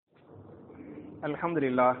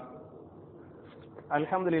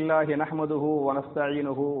அல்ஹம்துலில்லாஹி நஹ்மதுஹு வ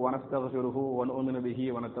நஸ்தஈனுஹு வ நஸ்தக்ஃபிருஹு வ நு'மினு பிஹி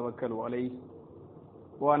வ நதவக்கலு அலைஹி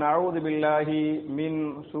வ நஊது பில்லாஹி மின்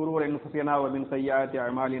ஷுரூரி அன்ஃபுஸினா வ மின் ஸய்யிஆத்தி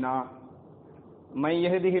அஅமாலினா மன்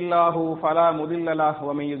யஹ்திஹில்லாஹு ஃபலா முதில்ல லஹு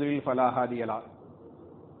வ மன் யுத்லில் ஃபலா ஹாதிய லஹு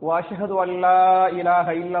வ அஷ்ஹது அன் லா இலாஹ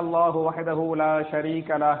இல்லல்லாஹு வஹ்தஹு லா ஷரீக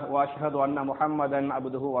லஹு வ அஷ்ஹது அன்ன முஹம்மதன்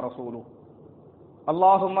அப்துஹு வ ரசூலுஹு.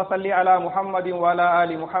 اللهم صل على محمد وعلى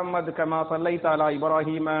آل محمد كما صليت على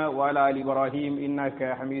إبراهيم وعلى آل إبراهيم إنك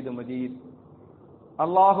حميد مجيد.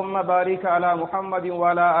 اللهم بارك على محمد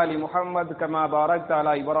وعلى آل محمد كما باركت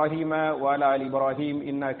على إبراهيم وعلى آل إبراهيم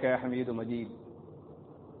إنك حميد مجيد.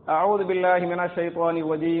 أعوذ بالله من الشيطان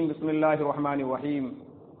الرجيم. بسم الله الرحمن الرحيم.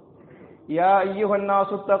 يا أيها الناس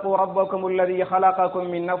اتقوا ربكم الذي خلقكم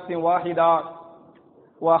من نفس واحدة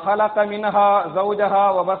وخلق منها زوجها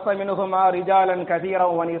وبث منهما رجالا كثيرا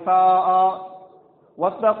ونساء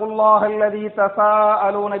واتقوا الله الذي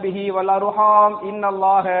تساءلون به والأرحام إن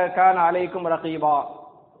الله كان عليكم رقيبا.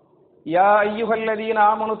 يا أيها الذين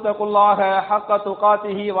آمنوا اتقوا الله حق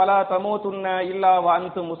تقاته ولا تموتن إلا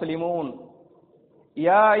وأنتم مسلمون.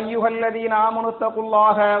 يا أيها الذين آمنوا اتقوا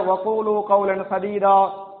الله وقولوا قولا سديدا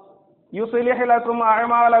يصلح لكم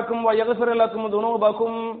أعمالكم ويغفر لكم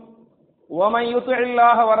ذنوبكم ومن يطع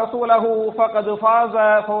الله ورسوله فقد فاز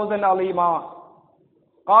فوزا عظيما.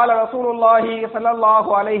 قال رسول الله صلى الله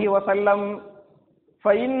عليه وسلم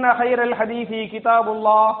فإن خير الحديث كتاب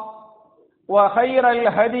الله وخير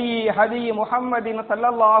الهدي هدي محمد صلى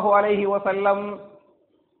الله عليه وسلم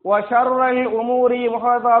وشر الأمور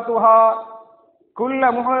محدثاتها كل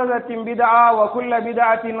محدثة بدعة وكل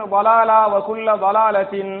بدعة ضلالة وكل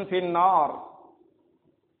ضلالة في النار.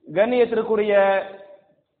 கண்ணியத்திற்குரிய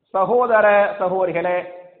சகோதர சகோதரிகளே,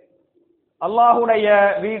 அல்லாஹுடைய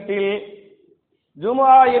வீட்டில்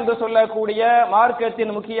ஜும்ஆ என்று சொல்லக்கூடிய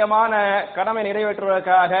மார்க்கத்தின் முக்கியமான கடமை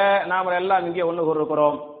நிறைவேற்றுவதற்காக நாம் எல்லாம் இங்கே ஒன்று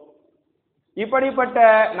கூறுகிறோம். இப்படிப்பட்ட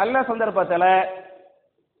நல்ல சந்தர்ப்பத்தில்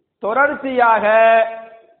தொடர்ச்சியாக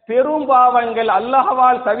பெரும் பாவங்கள்,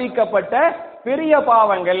 அல்லாஹ்வால் தவிக்கப்பட்ட பெரிய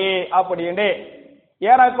பாவங்கள் அப்படின்னு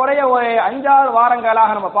ஏறக்குறைய ஒரு 5-6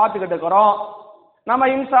 வாரங்களாக நம்ம பார்த்துக்கிட்டு இருக்கிறோம். நம்ம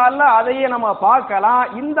இன்ஷா அல்லாஹ் அதையே நம்ம பார்க்கலாம்.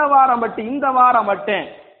 இந்த வாரம் மட்டும்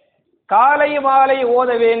காலை மாலை ஓத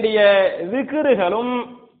வேண்டிய விக்ருகளும்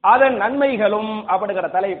அதன் நன்மைகளும் அப்படிங்கிற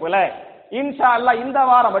தலைப்புல இன்ஷா அல்லாஹ் இந்த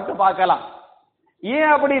வாரம் மட்டும் பார்க்கலாம்.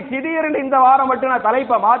 ஏன் அப்படி திடீர்னு இந்த வாரம் மட்டும் நான்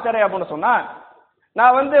தலைப்பை மாத்துறேன் அப்படின்னு சொன்னா,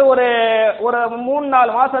 நான் ஒரு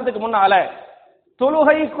 3-4 மாசத்துக்கு முன்னால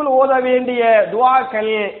தொழுகைக்குள் ஓத வேண்டிய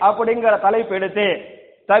துஆக்கள் அப்படிங்கிற தலைப்பு எடுத்து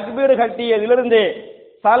தக்பீர் கட்டியதிலிருந்து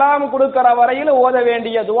சலாம் கொடுக்கிற வரையில் ஓத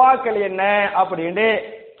வேண்டிய துஆக்கள் என்ன அப்படின்னு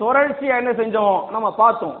தொடர்ச்சியா என்ன செஞ்சோம், நம்ம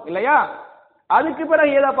பார்த்தோம் இல்லையா? அதுக்கு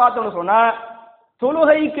பிறகு எதை பார்த்தோம்னு சொன்னா,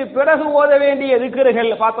 தொழுகைக்கு பிறகு ஓத வேண்டிய திக்ருகள்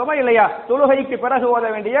பார்த்தோமா இல்லையா? தொழுகைக்கு பிறகு ஓத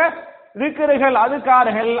வேண்டிய திக்ருகள்,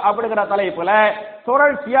 அதுக்கார்கள் அப்படிங்கிற தலைப்புல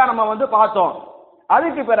தொடர்ச்சியா நம்ம பார்த்தோம்.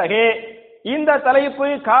 அதுக்கு பிறகு இந்த தலைப்பு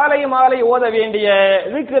காலை மாலை ஓத வேண்டிய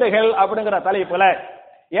திக்ருகள் அப்படிங்கிற தலைப்புல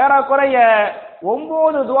ஏறக்குறைய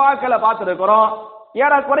 9 துஆக்களை பார்த்திருக்கிறோம்.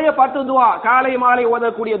 ஏறக்குறைய 10 துஆ, காலை மாலை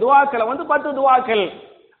ஓதக்கூடிய துஆக்களை 10 துஆக்கள்.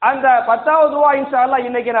 அந்த 10வது துஆ இன்ஷா அல்லாஹ்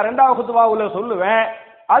இன்னைக்கு நான் 2வது துஆவுல சொல்லுவேன்.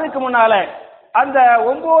 அதுக்கு முன்னால அந்த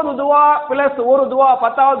 9 துஆ பிளஸ் ஒரு துஆ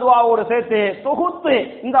 10வது துஆவோடு சேர்த்து தொகுத்து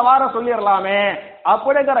இந்த வாரம் சொல்லிடலாமே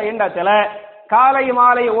அப்படிங்கிற எண்ணத்துல காலை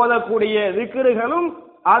மாலை ஓதக்கூடிய திக்ருகளும்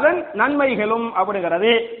அதன் நன்மைகளும்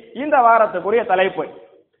அப்படிங்கிறது இந்த வாரத்துக்குரிய தலைப்பு.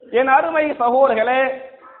 என் அருமை சகோதரர்களே,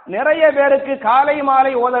 நிறைய பேருக்கு காலை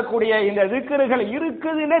மாலை ஓதக்கூடிய இந்த திக்ருகள்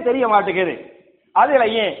இருக்குதுன்னே தெரிய மாட்டேங்குது.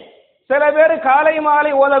 அதுலயே சில பேர் காலை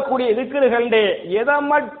மாலை ஓதக்கூடிய திக்ருகள் எதை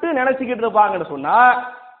மட்டும் நினைச்சுக்கிட்டு இருப்பாங்கன்னு சொன்னா,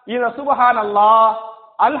 இந்த சுப்ஹானல்லாஹ்,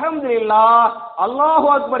 அல்ஹம்துலில்லாஹ், அல்லாஹு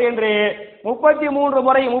அக்பர் என்று 33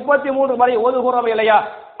 முறை ஓதுகிறோம் இல்லையா?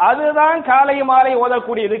 அதுதான் காலை மாலை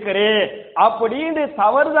ஓதக்கூடிய திக்ரு அப்படின்னு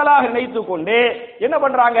தவறுதலாக நினைத்து கொண்டு என்ன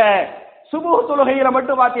பண்றாங்க, சுபுஹ் தொழுகையில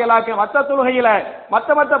மட்டும் பாத்தியலாக்க, மற்ற தொழுகையில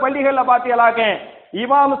மற்ற பள்ளிகள்ல பாத்தியலாக்க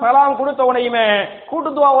இமாம் சலாம் கொடுத்த உடனேயுமே கூட்டு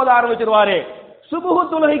துஆ ஓத ஆரம்பிச்சிருவாரு. சுபுஹ்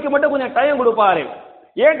தொழுகைக்கு மட்டும் கொஞ்சம் டைம் கொடுப்பாரு.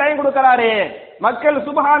 ஏன் டைம் கொடுக்கறாரு? மக்கள்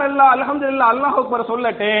சுப்ஹானல்லாஹ், அல்ஹம்துலில்லாஹ், அல்லாஹ் அக்பர்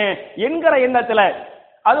சொல்லட்டு என்கிற எண்ணத்துல.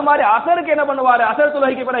 அது மாதிரி அசருக்கு என்ன பண்ணுவாரு, அசர்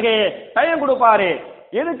தொழுகைக்கு பிறகு டைம் கொடுப்பாரு.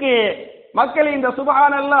 எதுக்கு? மக்கள் இந்த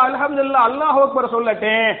சுப்ஹானல்லாஹ், அல்ஹம்துலில்லாஹ், அல்லாஹ் அக்பர்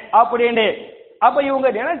சொல்லட்டு அப்படின்னு. அப்ப இவங்க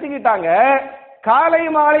நினைச்சுக்கிட்டாங்க காலை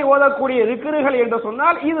மாலை ஓதக்கூடிய திக்ருகள் என்று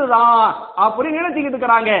சொன்னால் இதுதான் அப்படி நினைச்சுக்கிட்டு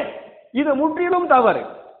இருக்கிறாங்க. இது முற்றிலும் தவறு.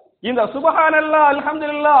 இந்த சுப்ஹானல்லாஹ்,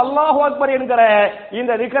 அல்ஹம்துலில்லாஹ், அல்லாஹு அக்பர் என்கிற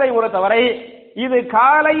இந்த திக்ரை பொறுத்தவரை இது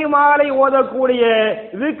காலை மாலை ஓதக்கூடிய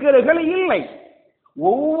திக்ருகள் இல்லை.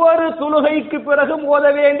 ஒவ்வொரு தொழுகைக்கு பிறகும் ஓத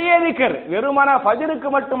வேண்டிய திக்ர். வெறுமன ஃபஜ்ருக்கு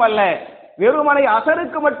மட்டுமல்ல, வெறுமனை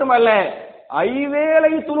அசருக்கு மட்டுமல்ல,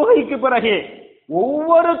 ஐவேளை தொழுகைக்கு பிறகு,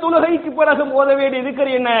 ஒவ்வொரு தொழுகைக்கு பிறகு ஓத வேண்டிய திக்ர்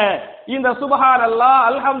என்ன? இந்த சுப்ஹான் அல்லாஹ்,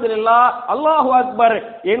 அல்ஹம்துலில்லாஹ், அல்லாஹு அக்பர்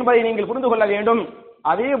என்பதை நீங்கள் புரிந்து கொள்ள வேண்டும்.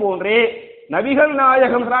 அதே போன்றே நபிகள்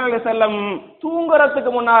நாயகம் ஸல்லல்லாஹு அலைஹி வஸல்லம்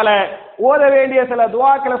தூங்குறதுக்கு முன்னால ஓத வேண்டிய சில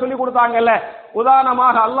துஆக்களை சொல்லி கொடுத்தாங்கல்ல.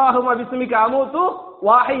 உதாரணமாக அல்லாஹும்ம பிஸ்மிக அமூது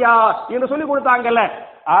வஹ்யா என்று சொல்லி கொடுத்தாங்கல்ல.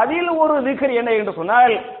 அதில் ஒரு திக்ர் என்ன என்று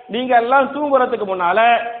சொன்னால், நீங்க எல்லாம் தூங்குறதுக்கு முன்னால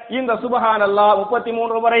இந்த சுப்ஹான் அல்லாஹ்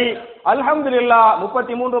 33 முறை, அல்ஹம்துலில்லாஹ்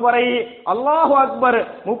 33 முறை, அல்லாஹு அக்பர்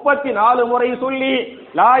 34 முறை சொல்லி,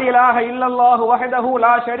 லா இலாஹ இல்லல்லாஹு வஹ்தஹு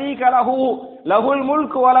லா ஷரீக லஹு லஹுல்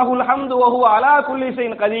முல்கு வ லஹுல் ஹம்து வ ஹுவ அலா குல்லி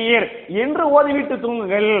ஷைஇன் கதீர் என்று ஓதிவிட்டு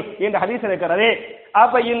தூங்குங்கள் என்ற ஹதீஸ் இருக்கிறது.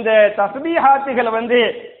 அப்ப இந்த தஸ்பீஹாத்துகள்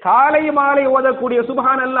காலை மாலை ஓதக்கூடிய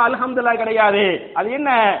சுப்ஹான் அல்லாஹ், அல்ஹம்துலில்லாஹ் கிடையாது. அது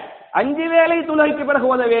என்ன? 5 வேளை தொழுகைக்கு பிறகு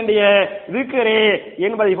ஓத வேண்டிய திக்ர்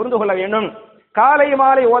என்பதை புரிந்து கொள்ள வேண்டும். காலை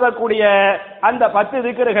மாலை ஓதக்கூடிய அந்த 10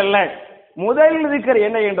 திக்ர்கள்ல முதல் திக்ர்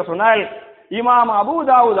என்ன என்று சொன்னால், இமாம் அபூ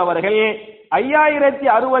தாவூத் அவர்கள்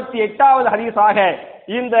 5068வது ஹதீஸாக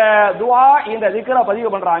இந்த துஆ, இந்த திக்ரை பதிவு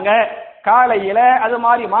பண்றாங்க. காலையில, அது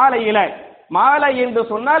மாதிரி மாலையில. மாலை என்று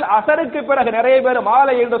சொன்னால் அசருக்கு பிறகு, நிறைய பேர்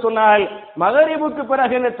மாலை என்று சொன்னால் மகரிபுக்கு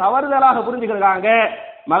பிறகு தவறுதலாக புரிஞ்சுக்கிறாங்க.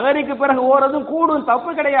 மகரிக்கு பிறகு ஓதுறதும் கூடும்,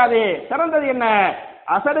 தப்பு கிடையாது. சிறந்தது என்ன?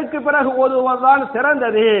 அசருக்கு பிறகு ஓதுவதுதான்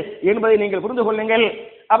சிறந்தது என்பதை நீங்கள் புரிந்து கொள்ளுங்கள்.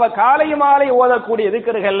 அப்ப காலை மாலை ஓதக்கூடிய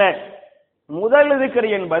திக்ர்கள்ல முதல் திக்ர்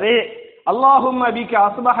என்பது அல்லாஹும்ம பிக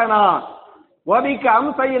அஸ்பஹனா வ பிக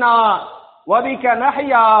அம்சைனா வ பிக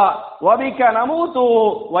நஹ்யா வ பிக நமூது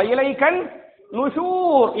வ இலைக்கன்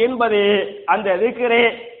நுஷூர் என்பது அந்த திக்ரே.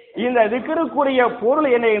 இந்த திக்ருக்குரிய பொருள்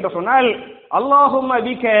என்ன என்று சொன்னால், அல்லாஹும்ம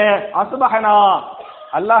பிக அஸ்பஹனா,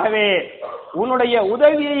 அல்லாஹ்வே உன்னுடைய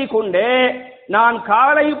உதவியை கொண்டு நான்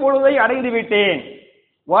காலை பொழுதை அடைந்து விட்டேன்.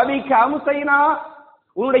 வபிக அம்சைனா,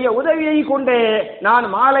 உன்னுடைய உதவியை கொண்டு நான்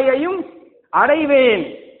மாலையையும் அடைவேன்.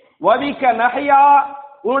 வபிக நஹ்யா,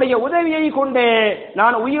 உன்னுடைய உதவியை கொண்டு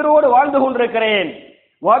நான் உயிரோடு வாழ்ந்து கொண்டிருக்கிறேன்.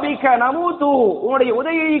 வபிக நமூது, உன்னுடைய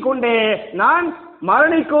உதவியை கொண்டு நான்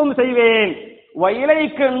மரணிக்கவும் செய்வேன்.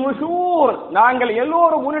 வயிலைக்கு நுஷூர், நாங்கள்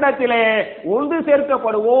எல்லோரும் உன்னிடத்திலே ஒன்று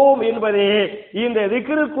சேர்க்கப்படுவோம் என்பது இந்த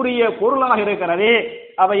திக்ருக்குரிய பொருளாக இருக்கிறது.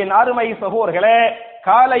 அவையின் அருமை சகோதரர்களே,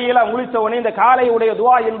 காலையில முழிச்சவனே இந்த காலையுடைய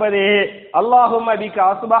துஆ என்பது அல்லாஹும்ம பிக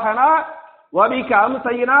அஸ்பஹனா வ பிக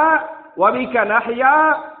அம்சைனா வ பிக நஹ்யா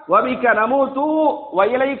வ பிக நமூது வ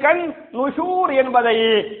இலைக்கன் நுஷூர் என்பதை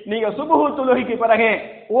நீங்க சுபஹு தொழுகைக்கு பிறகு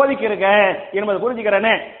ஓதிக்கிறீங்க என்பதை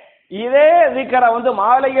புரிஞ்சுக்கிறேனே. இதே திக்ரை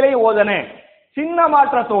மாலையிலே ஓதனே, சின்ன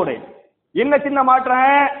மாற்றத்தோடு. என்ன சின்ன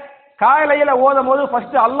மாற்றம்? காலையில ஓதும் போது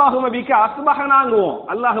ஃபர்ஸ்ட் அல்லாஹும்ம பிக அஸ்பஹனாங்குவோம்.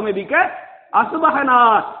 அல்லாஹும்ம பிக அஸ்பஹனா,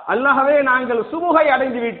 அல்லாஹ்வே நாங்கள் சுபுகை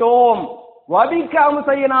அடைந்து விட்டோம். வபிக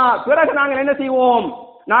அம்சைனா, பிறகு நாங்கள் என்ன செய்வோம்?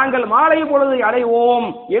 நாங்கள் மாலை பொழுதை அடைவோம்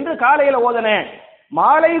என்று காலையில ஓதனே.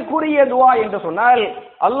 மாலைக்குரிய துஆ என்று சொன்னால்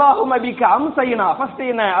அல்லாஹும்ம பிக அம்சைனா, ஃபர்ஸ்ட்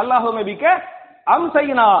என்ன? அல்லாஹும்ம பிக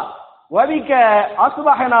அம்சைனா வபிக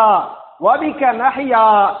அஸ்பஹனா வபிக நஹ்யா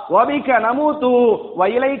வபிக நமூது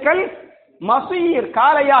வயிலைக்கல் மசீர்.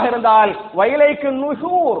 காலையாக இருந்தால் வயிலைக்கு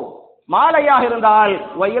நுஷூர், மாலையாக இருந்தால்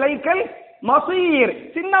வயிலைக்கல் மசீர்.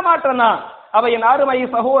 சின்ன மாற்றம் தான். அவையின் அருமை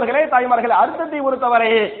சகோதரர்களே, தாய்மார்களே, அர்த்தத்தை பொறுத்தவரை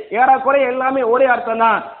ஏறக்குறைய எல்லாமே ஒரே அர்த்தம்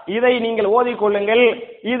தான். இதை நீங்கள் ஓதிக்கொள்ளுங்கள்.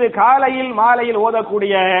 இது காலையில் மாலையில்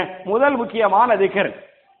ஓதக்கூடிய முதல் முக்கியமான திக்ர்.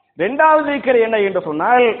 இரண்டாவது திக்ர் என்ன என்று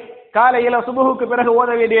சொன்னால், காலையில சுபுகுக்கு பிறகு ஓத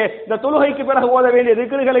வேண்டிய, இந்த தொழுகைக்கு பிறகு ஓத வேண்டிய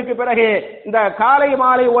திக்ர்களுக்கு பிறகு இந்த காலை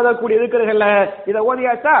மாலை ஓதக்கூடிய திக்ர்கள்ல இதை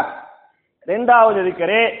ஓதியாச்சா? இரண்டாவது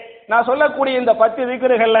திக்ரு, நான் சொல்லக்கூடிய இந்த 10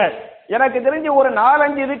 திக்ர்கள்ல எனக்கு தெரிஞ்ச ஒரு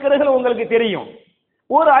 4-5 திக்ர்கள் உங்களுக்கு தெரியும்,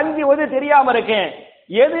 ஒரு 5 தெரியாம இருக்கேன்.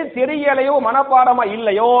 எது தெரியலையோ, மனப்பாடமா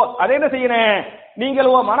இல்லையோ, அதை என்ன செய்யணும்? நீங்கள்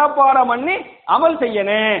மனப்பாடம் பண்ணி அமல்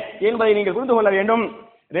செய்யணும் என்பதை நீங்கள் புரிந்து கொள்ள வேண்டும்.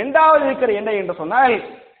 இரண்டாவது திக்ர் என்ன என்று சொன்னால்,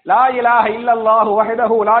 லா இலாஹ இல்லல்லாஹு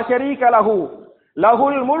வஹ்தஹு லா ஷரீக லஹு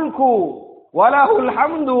லஹுல் முல்கு வ லஹுல்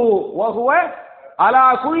ஹம்து வ ஹுவ அலா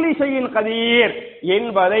குல்லி ஷைஇன் கதீர்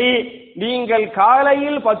என்பதை நீங்கள்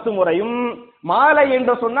காலையில் 10 முறையும், மாலை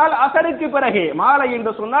என்று சொன்னால் அசருக்கு பிறகு, மாலை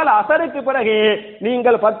என்று சொன்னால் அசருக்கு பிறகு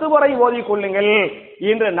நீங்கள் 10 முறை ஓதிக்கொள்ளுங்கள்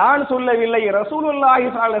என்று நான் சொல்லவில்லை, ரசூலுல்லாஹி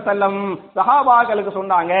ஸல்லல்லாஹு அலைஹி வஸல்லம் சஹாபாக்களுக்கு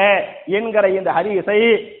சொன்னாங்க என்கிற இந்த ஹதீஸை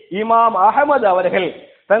இமாம் அஹமது அவர்கள்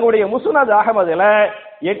தங்களுடைய முஸ்னத் அஹமதுல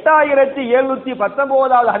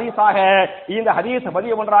 8719வது ஹதீஸாக இந்த ஹதீஸை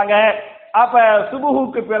பதிவு பண்றாங்க. அப்ப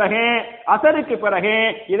சுபுஹுக்கு பிறகு அசருக்கு பிறகு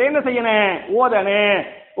இதை என்ன செய்யணும்? ஓதணும்.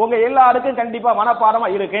 உங்க எல்லாருக்கும் கண்டிப்பா மனப்பாடமா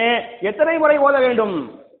இருக்கு. எத்தனை முறை ஓத வேண்டும்?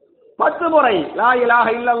 10 முறை. லா இலாஹ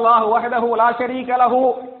இல்லல்லாஹு வஹ்தஹு லா ஷரீக லஹு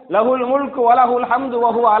லஹுல் முல்கு வலஹுல் ஹம்து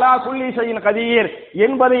வஹு அலா குல்லி ஷைஇன் கதீர்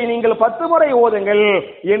என்பதை நீங்கள் 10 முறை ஓதுங்கள்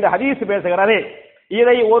என்று ஹதீஸ் பேசுகிறது.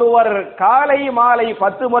 இதை ஒருவர் காலை மாலை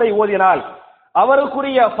 10 முறை ஓதினால்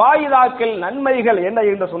அவருக்குரிய ஃபாயிதாக்கள் நன்மைகள் என்ன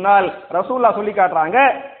என்று சொன்னால் ரசூலுல்லாஹ் சொல்லி காட்டுறாங்க.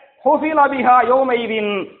 ஹுஃபில பிஹா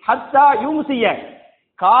யௌமைதின் ஹத்தா யும்சிய,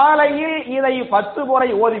 காலையில் இதை 10 முறை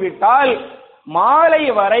ஓதிவிட்டால் மாலை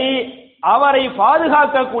வரை அவரை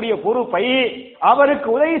பாதுகாக்கக்கூடிய பொறுப்பை, அவருக்கு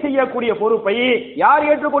உதவி செய்யக்கூடிய பொறுப்பை யார்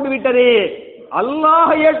ஏற்றுக்கொண்டு விட்டது?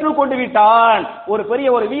 அல்லாஹ் ஏற்றுக்கொண்டு விட்டான். ஒரு பெரிய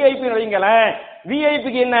ஒரு விஐபி வைங்களேன்,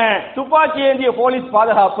 விஐபிக்கு என்ன துப்பாக்கி ஏந்திய போலீஸ்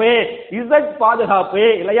பாதுகாப்பு, இசட் பாதுகாப்பு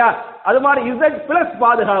இல்லையா? அது மாதிரி இசட் பிளஸ்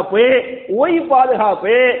பாதுகாப்பு, ஒய்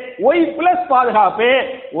பாதுகாப்பு, ஒய் பிளஸ் பாதுகாப்பு.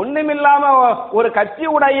 ஒண்ணுமில்லாம ஒரு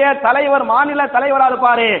கட்சியுடைய தலைவர் மாநில தலைவரா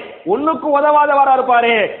இருப்பாரு, ஒண்ணுக்கு உதவாதவரா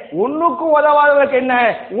இருப்பாரு, ஒண்ணுக்கு உதவாதவருக்கு என்ன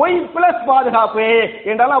ஒய் பிளஸ் பாதுகாப்பு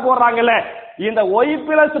என்றெல்லாம் போடுறாங்கல்ல. இந்த ஒய்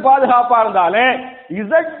பிளஸ் பாதுகாப்பா இருந்தாலே,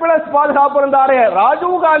 இசட் பிளஸ் பாதுகாப்பு இருந்தாரு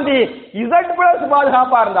ராஜீவ் காந்தி, இசட் பிளஸ்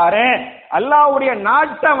பாதுகாப்பா இருந்தாரு. அல்லாஹ்வுடைய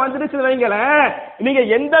நாட்டம் வந்துருச்சு வைங்களேன், நீங்க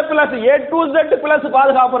எந்த plus A to Z plus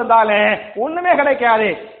பாதுகாப்பு இருந்தாலே ஒண்ணுமே கிடைக்காது.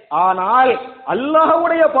 ஆனால்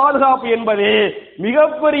அல்லாஹ்வுடைய பாதுகாப்பு என்பது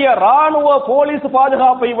மிகப்பெரிய ராணுவ போலீஸ்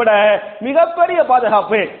பாதுகாப்பை விட மிகப்பெரிய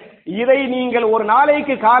பாதுகாப்பு. இதை நீங்கள் ஒரு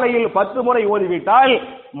நாளைக்கு காலையில் 10 முறை ஓதிவிட்டால்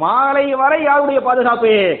மாலை வரை யாருடைய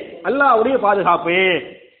பாதுகாப்பு? அல்லாஹ்வுடைய பாதுகாப்பு.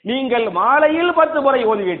 நீங்கள் மாலையில் 10 முறை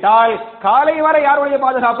ஓதிவிட்டால் காலை வரை யாருடைய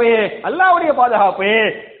பாதுகாப்பு? அல்லாஹ்வுடைய பாதுகாப்பு.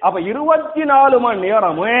 அப்ப 24 மணி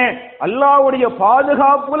நேரமும் அல்லாஹ்வுடைய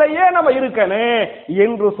பாதுகாப்புலயே நம்ம இருக்கணும்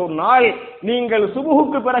என்று சொன்னால் நீங்கள்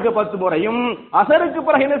சுபுஹுக்கு பிறகு 10 முறையும் அசருக்கு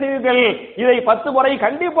பிறகு என்ன செய்வீர்கள்? இதை 10 முறை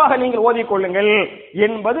கண்டிப்பாக நீங்கள் ஓதிக்கொள்ளுங்கள்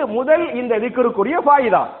என்பது முதல் இந்த திக்ருக்குரிய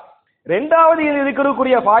ஃபாயிதா. இரண்டாவது இந்த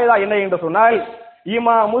திக்ருக்குரிய ஃபாயிதா என்ன என்று சொன்னால்,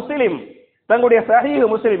 இமாம் முஸ்லிம் தங்களுடைய சஹீஹ்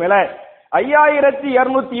முஸ்லிமில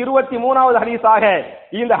 5223வது ஹதீஸாக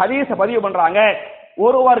இந்த ஹதீஸ பதிவு பண்றாங்க.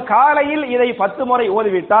 ஒருவர் காலையில் இதை 10 முறை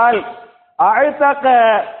ஓதிவிட்டால் அஅதக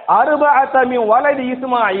அர்பஅத மின் வலதி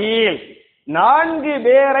இஸ்மாயில், 4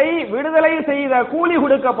 பேரை விடுதலை செய்த கூலி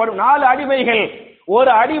கொடுக்கப்படும். 4 அடிமைகள்,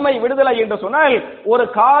 ஒரு அடிமை விடுதலை என்று சொன்னால் ஒரு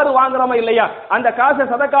கார் வாங்குறோமா இல்லையா, அந்த காசை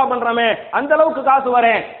சதக்கா பண்றோமே அந்த அளவுக்கு காசு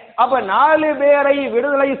வரேன். அப்ப 4 பேரை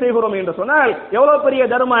விடுதலை செய்கிறோம் என்று சொன்னால் எவ்வளவு பெரிய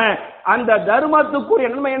தர்மம். அந்த தர்மத்துக்குரிய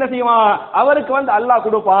நன்மை என்ன செய்வான்? அவருக்கு அல்லாஹ்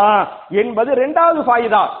கொடுப்பான் என்பது இரண்டாவது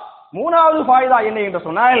ஃபாயிதா. மூணாவது ஃபாயிதா என்ன என்று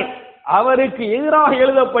சொன்னால், அவருக்கு எதிராக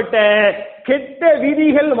எழுதப்பட்ட கெட்ட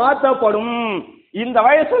விதிகள் மாற்றப்படும். இந்த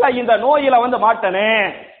வயசுல இந்த நோயில மாட்டனே,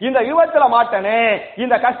 இந்த விபத்துல மாட்டனே,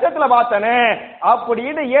 இந்த கஷ்டத்துல மாட்டனே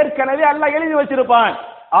அப்படின்னு ஏற்கனவே அல்லாஹ் எழுதி வச்சிருப்பான்.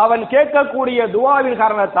 அவன் கேட்கக்கூடிய துஆவின்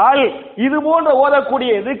காரணத்தால், இது போன்ற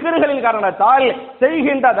ஓதக்கூடிய திக்ருகளின் காரணத்தால்,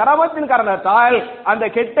 செய்கின்ற தர்மத்தின் காரணத்தால் அந்த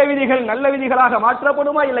கெட்ட விதிகள் நல்ல விதிகளாக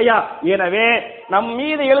மாற்றப்படுமா இல்லையா? எனவே நம்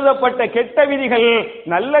மீது எழுதப்பட்ட கெட்ட விதிகள்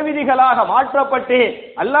நல்ல விதிகளாக மாற்றப்பட்டு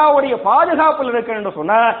அல்லாஹ்வுடைய பாதுகாப்பில் இருக்க என்று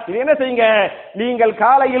சொன்னா இது என்ன செய்யுங்க? நீங்கள்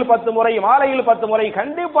காலையில் 10 முறை மாலையில் 10 முறை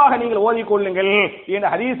கண்டிப்பாக நீங்கள் ஓதிக்கொள்ளுங்கள்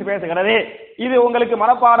என்று ஹதீஸ் பேசுகிறது. இது உங்களுக்கு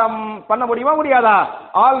மனப்பாடம் பண்ண முடியுமா முடியாதா?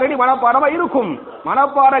 ஆல்ரெடி மனப்பாடமா இருக்கும்.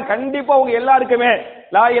 மனப்பாடம் கண்டிப்பா உங்க எல்லாருக்குமே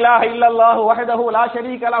லா இலாஹ இல்லல்லாஹு வஹ்தஹு லா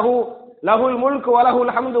ஷரீக லஹு லஹுல் முல்கு வ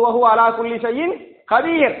லஹுல் ஹம்து வ ஹுவ அலா குல்லி ஷைஇன்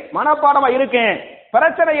கதீர் மனப்பாடமா இருக்கேன்.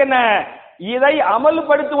 பிரச்சனை என்ன? இதை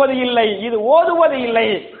அமல்படுத்துவது இல்லை, இது ஓதுவது இல்லை.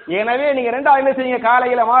 எனவே நீங்க ரெண்டாவது என்ன செய்யுங்க?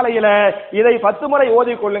 காலையில மாலையில இதை 10 முறை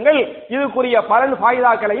ஓதிக்கொள்ளுங்கள். இதுக்குரிய பலன்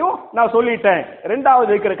ஃபாயிதாக்களையும் நான் சொல்லிட்டேன்.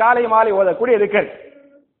 இரண்டாவது திக்ர் காலை மாலை ஓதக்கூடிய திக்ர்.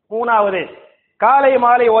 மூணாவது காலை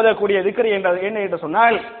மாலை ஓதக்கூடிய திக்ர் என்ன என்று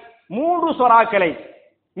சொன்னால், 3 சூறாக்களை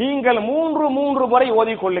நீங்கள் 3 முறை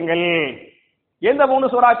ஓதிக்கொள்ளுங்கள். எந்த 3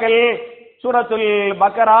 சூறாக்கள்? சூரத்துல்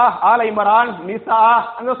பக்கரா, ஆல இம்ரான், நிசா,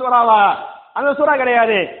 அந்த சூறாவா? அந்த சூறா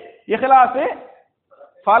கிடையாது. இஹ்லாஸ்,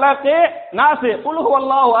 ஃபலக், நாஸ், குல்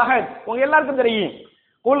ஹுவல்லாஹு அஹத் உங்க எல்லாருக்கும் தெரியும்.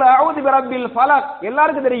 குல் அஊது பிரப்பில் ஃபலக்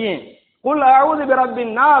எல்லாருக்கும் தெரியும். குல் அஊது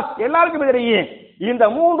பிரப்பின் நாஸ் எல்லாருக்கும் தெரியும். இந்த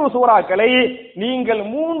 3 சூறாக்களை நீங்கள்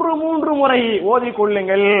 3 முறை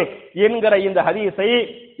ஓதிக்கொள்ளுங்கள் என்கிற இந்த ஹதீஸை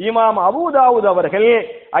இமாம் அபூ தாவூத் அவர்கள்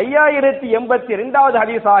 5082வது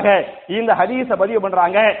ஹதீஸாக இந்த ஹதீஸ பதிவு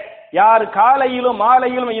பண்றாங்க. யார் காலையிலும்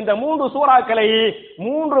மாலையிலும் இந்த 3 சூறாக்களை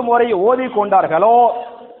 3 முறை ஓதிக்கொண்டார்களோ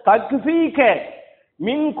தக்ஃபீக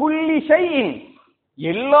மின் குல்லி ஷைஇன்,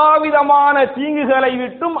 எல்லா விதமான தீங்குகளை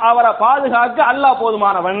விட்டும் அவரை பாதுகாக்க அல்லாஹ்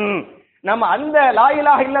போதுமானவன். நம்ம அந்த லா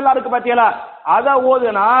இலாஹ இல்லல்லாஹ் இருக்கு பாத்தீங்களா, அத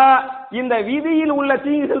ஓதுனா இந்த விதியில் உள்ள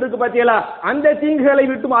தீங்குகள் இருக்கு பாத்தீங்களா, அந்த தீங்குகளை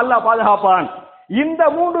விட்டும் அல்லாஹ் பாதுகாப்பான். இந்த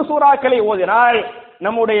 3 சூறாக்களை ஓதினால்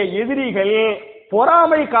நம்முடைய எதிரிகள்,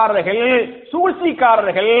 பொறாமைக்காரர்கள்,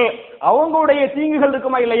 சூழ்ச்சிக்காரர்கள், அவங்களுடைய தீங்குகள்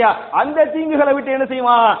இருக்குமா இல்லையா, அந்த தீங்குகளை விட்டு என்ன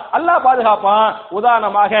செய்வான்? அல்லாஹ் பாதுகாப்பான்.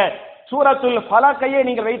 உதாரணமாக சூரத்துல் ஃபலக்கையே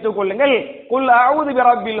நீங்கள் வைத்துக் கொள்ளுங்கள். குல் அஊது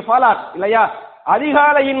பிரப்பில் ஃபலக் இல்லையா,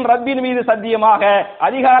 அதிகாலையின் ரப்பின் மீது சத்தியமாக,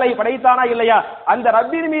 அதிகாலை படைத்தானா இல்லையா அந்த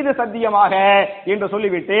ரப்பின் மீது சத்தியமாக என்று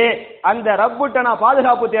சொல்லிவிட்டு அந்த ரப்பிட்ட நான்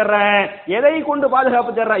பாதுகாப்பு தேடுறேன். எதை கொண்டு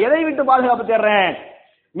பாதுகாப்பு தேடுறேன்? எதை விட்டு பாதுகாப்பு தேடுறேன்?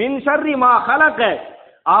 மின் ஷர்ரி மா ஹலக,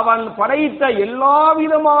 அவன் படைத்த எல்லா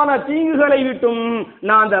விதமான தீங்குகளை விட்டும்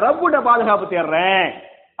நான் அந்த ரப்பிட்ட பாதுகாப்பு தேடுறேன்.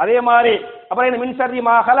 அதே மாதிரி அப்புறம் மின் ஷர்ரி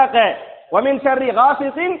மா ஹலக வ மின் ஷர்ரி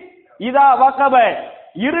காசிகின் இதா வகப,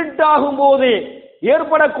 இருட்டாகும் போது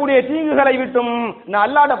ஏற்படக்கூடிய தீங்குகளை விட்டும் நான்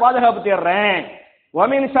அல்லாஹ்ட்ட பாதுகாப்பு தேடுறேன்.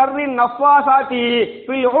 வமின் ஷர்ரின் நஃபாசாத்தி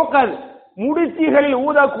ஃபில் உகத், முடிச்சுகளில்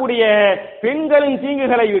ஊதக்கூடிய பெண்களின்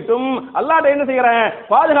தீங்குகளை விட்டும் அல்லாஹ்ட்ட என்ன செய்யறேன்?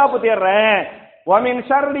 பாதுகாப்பு தேடுறேன். வமின்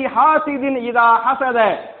ஷர்ரி ஹாசிதின் இதா ஹசத,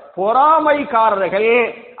 பொறாமைக்காரர்கள்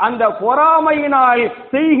அந்த பொறாமையினால்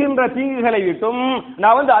செய்கின்ற தீங்குகளை விட்டும்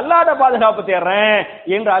நான் அல்லாஹ்ட்ட பாதுகாப்பு தேடுறேன்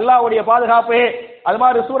என்று அல்லாஹ்வுடைய பாதுகாப்பு. அது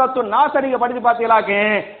மாதிரி சூரத்து நாஸ் நீங்க படிச்சு பார்த்தீங்களாக்க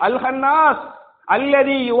அல் ஹன்னாஸ்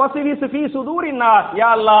அல்லதி யுவஸ்விசு ஃபீ சுதூரின் நாஸ், யா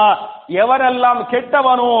அல்லாஹ் எவரெல்லாம்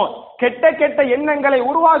கெட்டவனோ கெட்ட கெட்ட எண்ணங்களை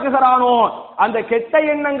உருவாக்குகிறானோ அந்த கெட்ட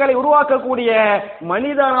எண்ணங்களை உருவாக்கக்கூடிய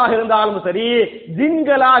மனிதனாக இருந்தாலும் சரி,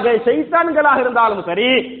 ஜின்களாக ஷைத்தான்களாக இருந்தாலும் சரி,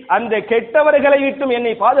 அந்த கெட்டவர்களை விட்டும்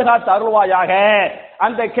என்னை பாதுகாத்து அருள்வாயாக,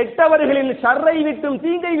 அந்த கெட்டவர்களின் ஷர்ரை விட்டும்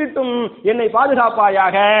தீங்கை விட்டும் என்னை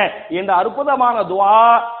பாதுகாப்பாயாக என்ற அற்புதமான துஆ.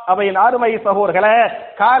 அவை அருமை சகோதரர்களே,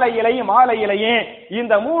 காலையிலையும் மாலையிலையும்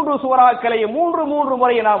இந்த 3 சூறாக்களை 3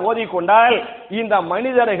 முறை நாம் ஓதிக்கொண்டால் இந்த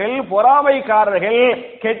மனிதர்கள் பொறாமைக்காரர்கள்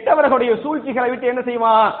கெட்டவர்களுடைய சூழ்ச்சிகளை விட்டு என்ன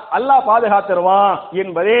செய்வான்? அல்லாஹ் பாதுகாத்துருவான்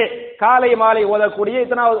என்பது காலை மாலை ஓதக்கூடிய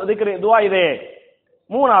இத்தனாவது துஆ. இது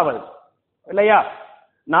 3வது இல்லையா.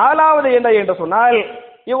 4வது என்ன என்று சொன்னால்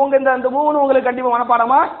இவங்க இந்த 3 உங்களுக்கு கண்டிப்பா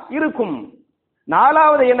மனப்பாடமா இருக்கும்.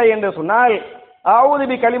 4வது என்ன என்று சொன்னால் அஊது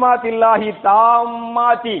பி கலிமாத்தில்லாஹி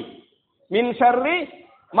தாம்மாத்தி மின் ஷர்ரி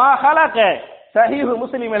மா ஹலக. சஹீஹ்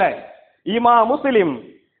முஸ்லிமில இமாம் முஸ்லிம்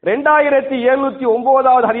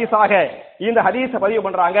 2709வது ஹதீஸாக இந்த ஹதீஸை பதிவு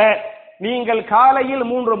பண்றாங்க. நீங்கள் காலையில்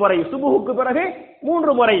 3 முறை, சுபுஹுக்கு பிறகு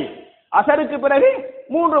 3 முறை, அசருக்கு பிறகு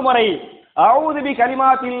 3 முறை அஊது பி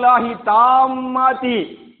கலிமாத்தில்லாஹி தாம்மாத்தி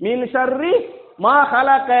மின் ஷர்ரி மா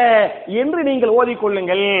ஹலக என்று நீங்கள்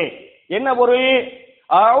ஓதிக்கொள்ளுங்கள். என்ன பொருள்?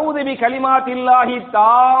 அஊது பி கலிமாத்தில்லாஹி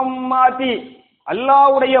தாம்மாத்தி,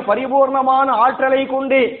 அல்லாஹ்வுடைய பரிபூர்ணமான ஆற்றலை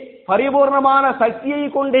கொண்டு பரிபூர்ணமான சக்தியை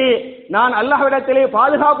கொண்டு நான் அல்லாஹ்விடத்திலே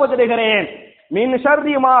பாதுகாப்பு தேடுகிறேன். மின்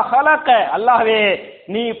ஷர்ரி மா ஹலக, அல்லாஹ்வே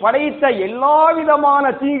நீ படைத்த எல்லா விதமான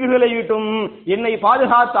தீங்குகளை விட்டும் என்னை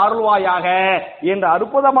பாதுகாத்து அருள்வாயாக என்ற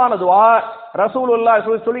அற்புதமான துஆ ரசூலுல்லாஹ்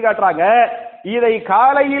சொல்லி காட்டுறாங்க. இதை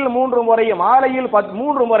காலையில் 3 முறை மாலையில்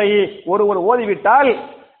 3 முறை ஒருவர் ஓதிவிட்டால்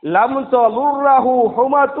லம் ததுர்ரஹு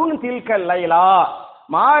ஹுமத்துன் தில்கல் லைலா,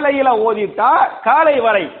 மாலையில ஓதிட்டா காலை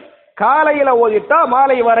வரை, காலையில ஓதிட்டா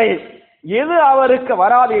மாலை வரை எது அவருக்கு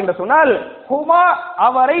வராது என்று சொன்னால் ஹுமா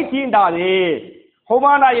அவரை தீண்டாது.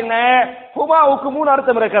 ஹுமானா என்ன? ஹுமாவுக்கு 3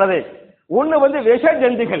 அர்த்தம் இருக்கிறது. ஒன்னு விஷ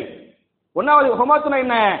ஜந்துகள், ஒன்னாவது ஹுமாத்துனா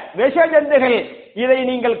என்ன? விஷ ஜந்துகள். இதை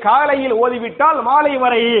நீங்கள் காலையில் ஓதிவிட்டால் மாலை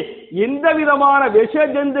வரை எந்த விதமான விஷ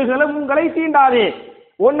ஜந்துகளும் உங்களை தீண்டாது.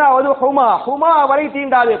 ஒன்னாவது ஹுமா, ஹுமா அவரை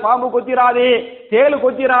தீண்டாது. பாம்பு கொத்திராது, தேளு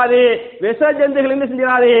கொத்திராது, விஷ ஜந்துகள் என்ன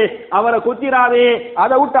செஞ்சிடாது? அவரை கொத்திராது.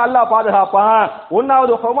 அதை விட்டு அல்லாஹ் பாதுகாப்பான்.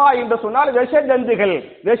 ஒன்னாவது ஹுமா என்று சொன்னால் விஷ ஜந்துகள்,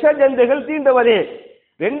 விஷ ஜந்துகள் தீண்டுவது.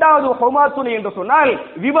 2வது ஹுமாத்துன் என்று சொன்னால்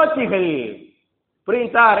விபத்துகள்.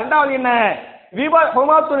 புரியுதா? 2வது என்ன?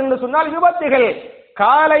 ஹுமாத்துன் என்று சொன்னால் விபத்துகள்.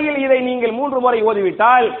 காலையில் இதை நீங்கள் 3 முறை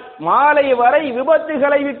ஓதிவிட்டால் மாலை வரை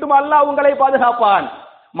விபத்துகளை விட்டும் அல்லாஹ் உங்களை பாதுகாப்பான்.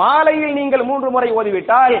 மாலையில் நீங்கள் 3 முறை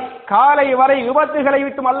ஓதிவிட்டால் காலை வரை விபத்துகளை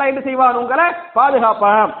விட்டும் அல்லாஹ் என்ன செய்வான்? உங்களை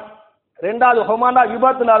பாதுகாப்பான். 2வது ஹுமானா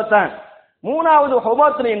விபத்துன்னு அர்த்தம். 3வது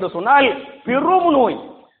ஹுமாத்துன் என்று சொன்னால் பெரும் நோய்,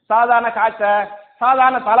 சாதாரண காய்ச்சல்,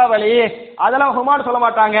 சாதாரண தலைவலி, அதெல்லாம் ஹுமான் சொல்ல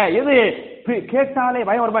மாட்டாங்க. இது கேட்டாலே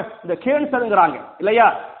பயம் வரும். இந்த கேன்சருங்கிறாங்க இல்லையா,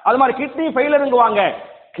 அது மாதிரி கிட்னி ஃபெயிலருங்குவாங்க.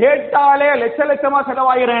 கேட்டாலே லட்ச லட்சமா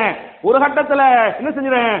செலவாகிறேன், ஒரு கட்டத்துல என்ன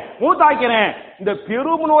செஞ்சிடறேன்? மூத்தாக்கிறேன். இந்த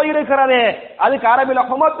பெரும் நோய் இருக்கிறதே அதுக்கு அரபில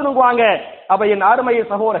ஹுமத்துனுங்குவாங்க. அப்ப என் அருமை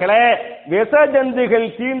சகோதரர்களே, விஷ ஜந்துகள்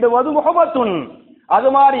தீண்டுவதும் ஹுமத்துன், அது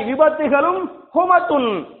மாதிரி விபத்துகளும் ஹுமத்துன்,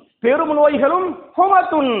 பெரும் நோய்களும்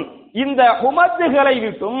ஹுமத்துன். இந்த ஹுமத்துகளை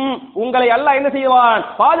விட்டும் உங்களை அல்லாஹ் என்ன செய்வான்?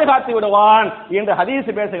 பாதுகாத்து விடுவான் என்று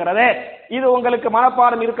ஹதீஸ் பேசுகிறது. இது உங்களுக்கு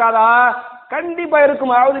மனப்பாடம் இருக்காதா? கண்டிப்பா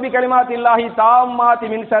இருக்கும். அஊது பி கலிமாத்தில்லாஹி தாம்மாத்தி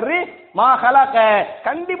மின் ஷர்ரி மா ஹலக,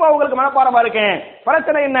 கண்டிப்பா உங்களுக்கு மனப்பாடமா இருக்கேன்.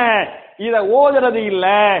 பிரச்சனை என்ன? இத ஓதுறது இல்ல,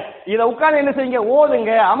 இத உட்கார்ந்து என்ன செய்யுங்க?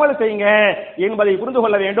 ஓதுங்க, அமல் செய்யுங்க என்பதை புரிந்து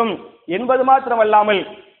கொள்ள வேண்டும் என்பது மாத்திரமல்லாமல்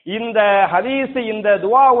இந்த ஹதீஸ், இந்த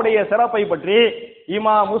துஆவுடைய சிறப்பை பற்றி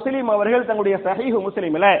இமாம் முஸ்லிம் அவர்கள் தங்களுடைய சஹீஹ்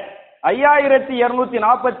முஸ்லிமில்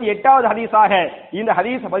 5248வது ஹதீஸாக இந்த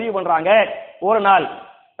ஹதீஸ் பதிவு பண்றாங்க. ஒரு நாள்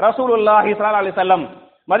ரசூலுல்லாஹி ஸல்லல்லாஹு அலைஹி வஸல்லம்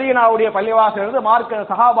மதீனாவுடைய பள்ளிவாசலிருந்து மார்க்க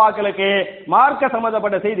சஹாபாக்களுக்கு மார்க்க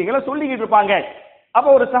சம்பந்தப்பட்ட செய்திகளை சொல்லிக்கிட்டு இருப்பாங்க. அப்ப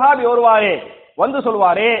ஒரு சஹாபி வருவாரு, வந்து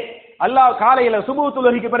சொல்வாரு, அல்லாஹ் காலையில சுபு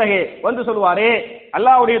தொழுகைக்கு பிறகு வந்து சொல்வாரு,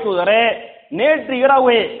 அல்லாஹ்வுடைய தூதரே, நேற்று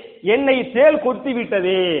இரவு என்னை தேள் கொத்தி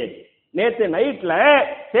விட்டது. நேற்று நைட்ல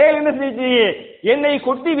தேள் என்ன செஞ்சு என்னை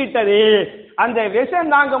கொத்தி விட்டது. அந்த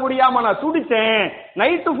விஷம் தாங்க முடியாம நான் துடிச்சேன்,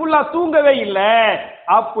 நைட்டு ஃபுல்லா தூங்கவே இல்லை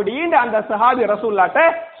அப்படின்னு அந்த சஹாபி ரசூலுல்லாஹ்ட்ட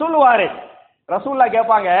சொல்லுவாரு. ரசூலுல்லாஹ்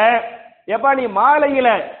கேட்பாங்க, எப்பா நீ மாலையில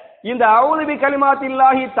இந்த அஊது பி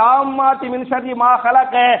கலிமாத்தில்லாஹி தாம்மாத்தி மின் ஷர்ரி மா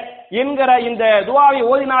ஹலக என்கிற இந்த துஆவை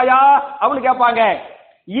ஓதினாயா அப்படின்னு கேட்பாங்க.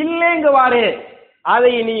 இல்லைங்குவாரு.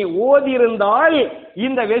 அதை நீ ஓதி இருந்தால்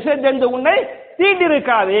இந்த விஷஜந்து உன்னை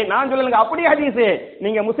தீண்டிருக்காது. நான் சொல்லுங்க, அப்படியே ஹதீஸ்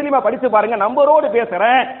நீங்க முஸ்லிமா படிச்சு பாருங்க. நம்பரோடு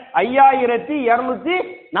பேசுறேன்.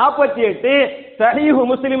 5248 சஹீஹ்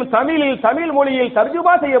முஸ்லிம் தமிழில் தமிழ் மொழியில்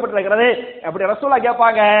தர்ஜுமா செய்யப்பட்டிருக்கிறது. அப்படி ரசூலுல்லாஹ்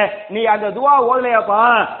கேட்பாங்க, நீ அந்த துஆ ஓதலையாப்பா,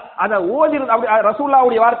 அத ஓதி அப்படி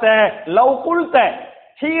ரசூலுல்லாஹ்வுடைய வார்த்தை, லவ் குல்த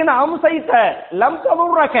ஹீன அம்சைத லம்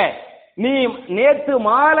ததுர்ரக, நீ நேற்று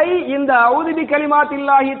மாலை இந்த அஊது பி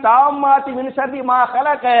கலிமாத்தில்லாஹி தாம்மாத்தி மின் ஷர்ரி மா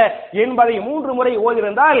ஹலக என்பதை 3 முறை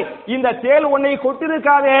ஓதிருந்தால் இந்த தேள் உன்னை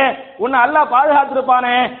கொட்டிருக்காதே, உன்னை அல்லாஹ்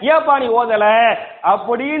பாதுகாத்திருப்பானே, ஏப்பா நீ ஓதல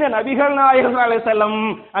அப்படின்னு நபிகள் நாயகம் ஸல்லல்லாஹு அலைஹி வஸல்லம்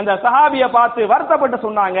அந்த சஹாபியை பார்த்து வருத்தப்பட்டு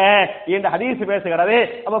சொன்னாங்க இந்த ஹதீஸ் பேசுகிறது.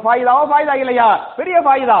 அப்ப ஃபாயிதாவா ஃபாயிதா இல்லையா? பெரிய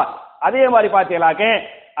ஃபாயிதா. அதே மாதிரி பார்த்தீங்களாக்க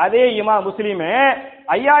அதே இமாம் முஸ்லிம்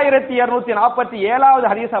 5247வது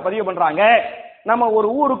ஹதீஸா பதிவு பண்றாங்க. நம்ம ஒரு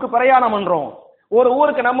ஊருக்கு பிரயாணம் பண்றோம். ஒரு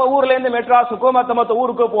ஊருக்கு நம்ம ஊர்ல இருந்து மெட்ராஸுக்கோ மத்த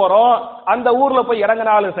ஊருக்கு போறோம். அந்த ஊர்ல போய்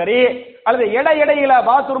இறங்கினாலும் சரி, அல்லது இடையில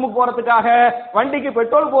பாத்ரூமுக்கு போறதுக்காக, வண்டிக்கு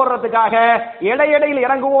பெட்ரோல் போடுறதுக்காக இடையில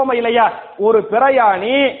இறங்குவோமா இல்லையா? ஒரு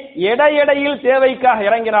பிரயாணி இடையில் தேவைக்காக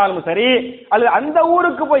இறங்கினாலும் சரி, அல்லது அந்த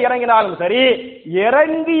ஊருக்கு போய் இறங்கினாலும் சரி,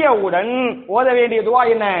 இறங்கியவுடன் ஓத வேண்டிய துஆ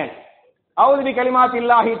என்ன? அஊது பி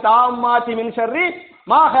கலிமாத்தில்லாஹி தாம்மாத்தி மின் ஷர்ரி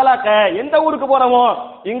மா ஹலக. எந்த ஊருக்கு போறோமோ,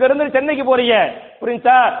 இங்க இருந்து சென்னைக்கு போறீங்க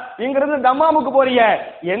புரிஞ்சா, இங்க இருந்து தம்மாமுக்கு போறீங்க,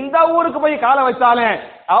 எந்த ஊருக்கு போய் கால வச்சாலும்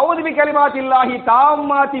அஊது பி கலிமாத்தில்லாஹி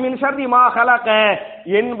தாம்மாத்தி மின் ஷர்ரி மா ஹலக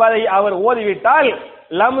என்பதை அவர் ஓதிவிட்டால்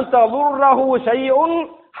லம் ததுர்ரஹு ஷைஉன்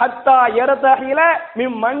ஹத்தா யர்தஹில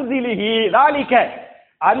மின் மன்சிலிஹி ذلك,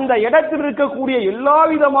 அந்த இடத்தில் இருக்கக்கூடிய எல்லா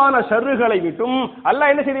விதமான ஷர்றுகளை விட்டும்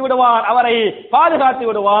அல்லாஹ் என்ன செய்து விடுவான்? அவரை பாதுகாத்து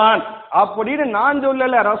விடுவான் அப்படின்னு நான்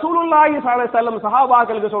சொல்லல, ரசூலுல்லாஹி ஸல்லல்லாஹு அலைஹி வஸல்லம்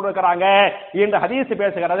சஹாபாக்களுக்கு சொல்றாங்க இந்த ஹதீஸ்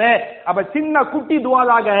பேசுகிறது. அப்ப சின்ன குட்டி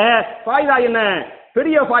துஆதாக ஃபாயிதா என்ன?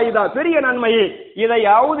 பெரிய ஃபாயிதா, பெரிய நன்மை. இதை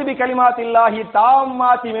அஊது பி கலிமாத்தில்லாஹி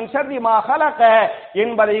தாம்மாத்தி மின் ஷர்ரி மா ஹலக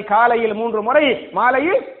என்பதை காலையில் 3 முறை,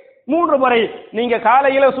 மாலையில் 3 முறை. நீங்க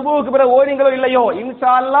காலையில சுபுவுக்கு பிறகு ஓதிங்களோ இல்லையோ,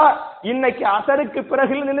 இன்ஷா அல்லாஹ் இன்னைக்கு அசருக்கு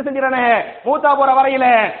பிறகு என்ன செஞ்சிரனே, மூத்தா போற வரையில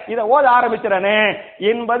இதை ஓத ஆரம்பிச்சிரனே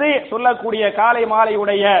என்பது சொல்லக்கூடிய காலை மாலை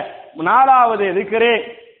உடைய 4வது திக்ரு.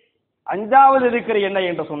 5வது திக்ரு என்ன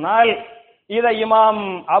என்று சொன்னால், இதை இமாம்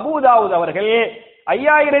அபூதாவுத் அவர்கள்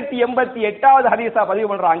 5088வது ஹதீஸா பதிவு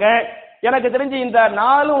பண்றாங்க. எனக்கு தெரிஞ்சு இந்த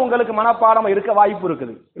 4 உங்களுக்கு மனப்பாடம் இருக்க வாய்ப்பு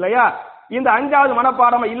இருக்குது இல்லையா? இந்த 5வது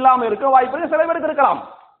மனப்பாடம் இல்லாம இருக்க வாய்ப்பு சில பேருக்கு இருக்கலாம்.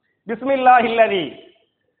 பிஸ்மில்லாஹில்லதி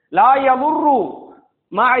லா யதுர்ரு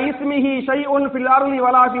மா இஸ்மிஹி ஷைஉன் ஃபில் அர்லி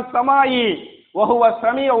வலா ஃபிஸ் ஸமாயி வ ஹுவ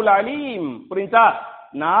ஸமீஉல் அலீம். புரியுதா?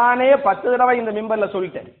 நானே 10 தடவை இந்த மிம்பர்ல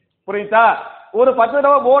சொல்லிட்டேன். புரியுதா? ஒரு 10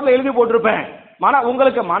 தடவை போர்டுல எழுதி போட்டிருப்பேன்.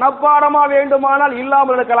 உங்களுக்கு மனப்பாடமா வேண்டுமானால்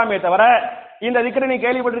இல்லாமல் இருக்கலாமே தவிர, இந்த திக்ரை நீங்க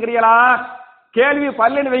கேள்விப்பட்டிருக்கிறீங்களா? கேள்வி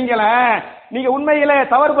பல்லுன்னு வைங்களேன், நீங்க உண்மையிலே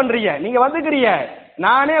தவறு பண்றீங்க. நீங்க வந்துக்கிறீங்க.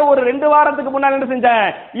 நானே ஒரு 2 வாரத்துக்கு முன்னாடி என்ன செஞ்சேன்?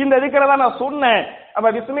 இந்த திக்ரை தான் நான் சொன்னேன். அப்ப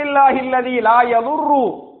பிஸ்மில்லாஹில்லதி லா யதுர்ரு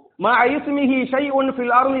மா இஸ்மிஹி ஷைஉன்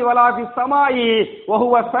ஃபில் அர்லி வலா ஃபிஸ் ஸமாயி வ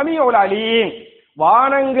ஹுவ ஸமீஉல் அலீம்.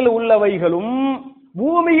 வானங்கள் உள்ளவைகளும்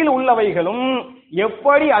பூமியில் உள்ளவைகளும்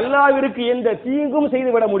எப்படி அல்லாஹ்விற்கு எந்த தீங்கும்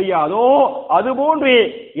செய்துவிட முடியாதோ அதுபோன்று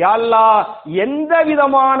யா அல்லாஹ் எந்த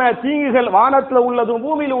விதமான தீங்குகள் வானத்துல உள்ளதும்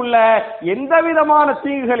பூமியில் உள்ள எந்த விதமான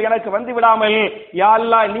தீங்குகள் எனக்கு வந்து விடாமல் யா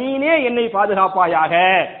அல்லாஹ் நீனே என்னை பாதுகாப்பாயாக.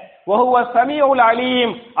 வஹுவ ஸமீஉல்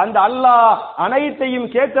அலீம், அந்த அல்லாஹ் அனைத்தையும்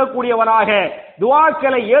கேட்கக்கூடியவனாக,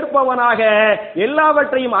 துஆக்களை ஏற்பவனாக,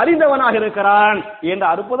 எல்லாவற்றையும் அறிந்தவனாக இருக்கிறான் என்ற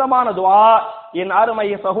அற்புதமான துஆ. என் அருமை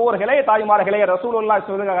சகோதரர்களே, தாய்மார்களே, ரசூலுல்லாஹ்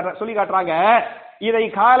சொல்லி காட்டுறாங்க. இதை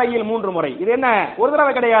காலையில் 3 முறை. இது என்ன, ஒரு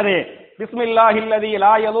தடவை கிடையாது. பிஸ்மில்லாஹில்லதி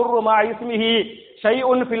லா யதுர்ரு மா இஸ்மிஹி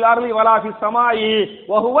ஷைஉன் ஃபில் அர்லி வலா ஃபிஸ் ஸமாயி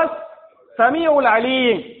வ ஹுவ ஸமீஉல்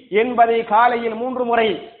அலீம் என்பதை காலையில் 3 முறை,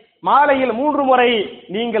 மாலையில் 3 முறை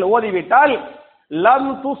நீங்கள் ஓதிவிட்டால் லம்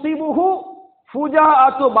துசிபுஹு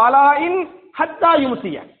ஃபுஜாஅத்து பலாஇன் ஹத்தா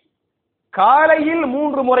யும்சிய. காலையில்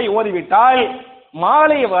 3 முறை ஓதிவிட்டால்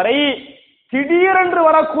மாலை வரை திடீரென்று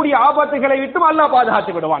வரக்கூடிய ஆபத்துகளை விட்டும் அல்லாஹ்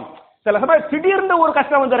பாதுகாத்து விடுவான். சில சமயம் திடீர்னு ஒரு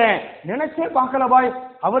கஷ்டம் வந்துறேன், நினைச்சே பார்க்கல பாய்,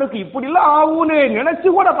 அவருக்கு இப்படி எல்லாம் ஆகும்னு நினைச்சு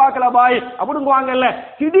கூட பார்க்கல பாய் அப்படிங்குவாங்கல்ல,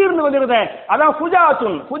 திடீர்னு வந்துருத. அதான்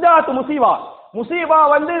ஃபுஜாத்து முசீபா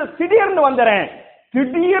வந்து திடீர்னு வந்துறேன்.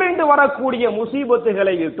 திடீரென்று வரக்கூடிய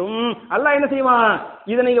முசீபத்துகளை விட்டும் அல்லாஹ் என்ன செய்வான்?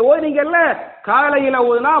 இதை நீங்க ஓதினீங்கல்ல, காலையில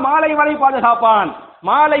ஓதினா மாலை வரை பாதுகாப்பான்,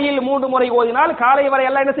 மாலையில் 3 முறை ஓதினால் காலை வரை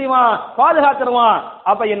எல்லாம் என்ன செய்வான்? பாதுகாத்துருவான்.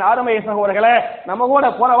 அப்ப என் அருமை சகோதரர்களே, நம்ம கூட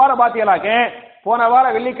போன வாரம் பாத்தீங்களாக்க, போன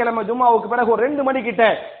வாரம் வெள்ளிக்கிழமை ஜும்மாவுக்கு பிறகு ஒரு 2 மணி கிட்ட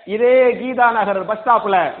இதே கீதா நகர் பஸ்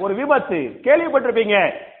ஸ்டாப்ல ஒரு விபத்து கேள்விப்பட்டிருப்பீங்க.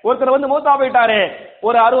 ஒருத்தர் வந்து மூத்தா போயிட்டாரு,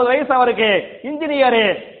 ஒரு 60 வயசு அவருக்கு, இன்ஜினியரு.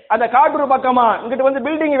 அந்த காட்டூர் பக்கமா இங்கிட்டு வந்து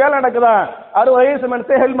பில்டிங் வேலை நடக்குதா, 60 வயசு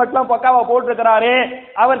மனுஷன் ஹெல்மெட்லாம் பக்காவா போட்டிருக்கிறாரு.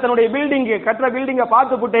 அவர் தன்னுடைய கட்டுற பில்டிங்க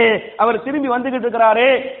பார்த்துப்புட்டு அவர் திரும்பி வந்துகிட்டு இருக்கிறாரு.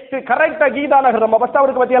 கரெக்டா கீதா நகர் நம்ம பஸ்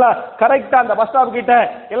ஸ்டாப் பத்தியலா, கரெக்டா அந்த பஸ் ஸ்டாப் கிட்ட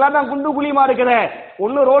எல்லாம் தான் குண்டு குழியுமா இருக்குது.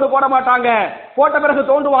 ஒன்னும் ரோடு போட மாட்டாங்க, போட்ட பிறகு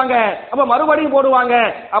தோண்டுவாங்க, அப்ப மறுபடியும் போடுவாங்க.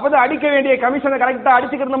 அப்பதான் அடிக்க வேண்டிய கமிஷனை கரெக்டா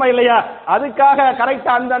அடிச்சுக்கணுமா இல்லையா? அதுக்காக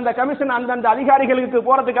கரெக்டா அந்த கமிஷன் அந்த அதிகாரிகளுக்கு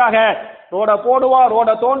போறதுக்காக ரோட போடுவான், ரோட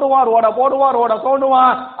தோண்டுவான், ரோட போடுவான், ரோட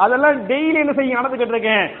தோண்டுவான். அதெல்லாம் டெய்லி என்ன செய்ய நடந்துகிட்டு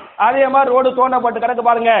இருக்கேன். அதே மாதிரி ரோடு தோண்டப்பட்டு கிடக்கு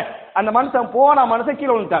பாருங்க. அந்த மனுஷன்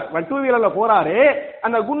கீழே விழுந்தார். 2 வீலர்ல போறாரு,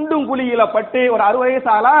 அந்த குண்டும் குழியில பட்டு ஒரு 60 வயசு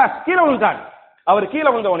ஆளா கீழே விழுந்தார். அவர் கீழே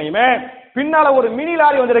விழுந்தவனையுமே பின்னால ஒரு மினி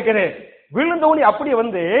லாரி வந்திருக்குது. விழுந்தவனி அப்படி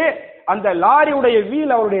வந்து அந்த லாரியுடைய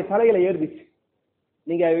வீல் அவருடைய தலையில ஏறிச்சு.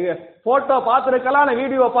 நீங்க போட்டோ பார்த்திருக்கலாம்,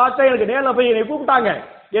 வீடியோ பார்த்தா எனக்கு நேரில் போய் என்னை கூப்பிட்டாங்க,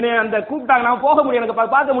 நான் போக முடியும், எனக்கு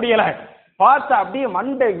பார்க்க முடியல. பார்த்தா அப்படியே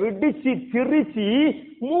மண்டை வெடிச்சு திரிச்சு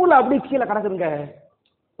மூளை அப்படியே கீழே கிடக்குதுங்க.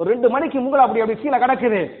 ஒரு 2 மணிக்கு மூளை அப்படி கீழே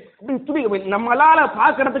கிடக்குது. அப்படி துடி, நம்மளால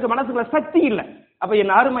பார்க்கறதுக்கு மனசுக்குள்ள சக்தி இல்லை. அப்ப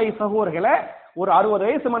என் அருமை சகோதரர்களை, ஒரு 60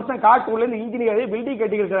 வயசு மனுஷன் காட்டுக்குள்ள இருந்து இன்ஜினியர் பில்டிங்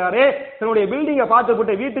கட்டி இருக்கிறாரு. தன்னுடைய பில்டிங்கை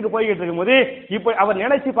பார்த்துட்டு வீட்டுக்கு போய்கிட்டு இருக்கும் போது இப்ப அவர்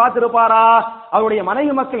நினைச்சு பார்த்திருப்பாரா? அவருடைய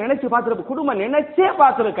மனைவி மக்கள் நினைச்சு பார்த்திருப்ப, குடும்பம் நினைச்சே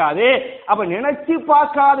பார்த்திருக்காது. அப்ப நினைச்சு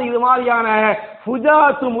பார்க்காத இது மாதிரியான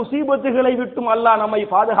ஃபுஜாத்து முசீபத்துகளை விட்டும் அல்லாஹ் நம்மை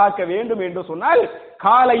பாதுகாக்க வேண்டும் என்று சொன்னால்,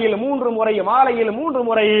 காலையில் 3 முறை, மாலையில் 3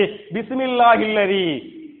 முறை பிஸ்மில்லாஹில்லதி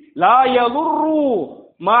லா யதுர்ரு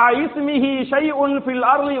மா இஸ்மிஹி ஷைஉன் ஃபில்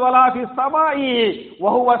அர்லி வலா ஃபிஸ் ஸமாஇ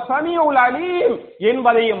வஹுவ ஸமீஉல் அலீம்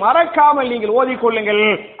என்பதை மறக்காமல் நீங்கள் ஓதிக்கொள்ளுங்கள்.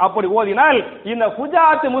 அப்படி ஓதினால் இந்த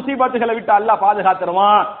ஃபுஜாத் முசீபத்துகளை விட்டு அல்லாஹ்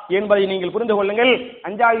பாதுகாத்துருவான் என்பதை நீங்கள் புரிந்து கொள்ளுங்கள்.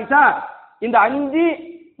 5 இந்த 5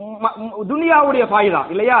 துனியாவுடைய ஃபாயிதா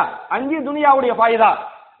இல்லையா? 5 துனியாவுடைய ஃபாயிதா.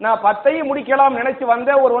 நான் 10 முடிக்கலாம் நினைச்சு வந்த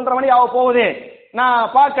ஒரு 1:30 மணி ஆக போகுது.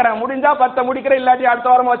 நான் பாக்குறேன், முடிஞ்சா 10 முடிக்கிறேன், இல்லாட்டி அடுத்த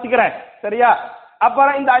வாரமா வச்சுக்கிறேன். சரியா?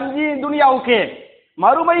 அப்புறம் இந்த 5 துனியாவுக்கு,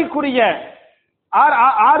 மறுமைக்குரிய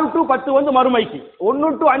 6 to 10 வந்து மறுமைக்கு,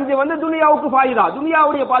 1 to 5 வந்து துனியாவுக்கு ஃபாயிதா,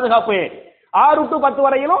 துனியாவுடைய பாதுகாப்பு. 6 to 10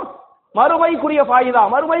 வரையிலும் மறுமைக்குரிய ஃபாயிதா,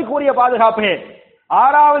 மறுமைக்குரிய பாதுகாப்பு.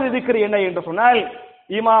 6வது திக்ர் என்ன என்று சொன்னால்,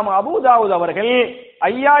 இமாம் அபூ தாவூத் அவர்கள்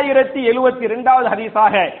 5072வது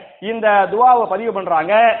ஹதீஸாக இந்த துஆவை பதிவு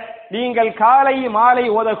பண்றாங்க. நீங்கள் காலை மாலை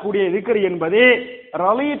ஓதக்கூடிய திக்ர் என்பது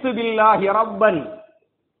ரலீது பில்லாஹி ரப்பன்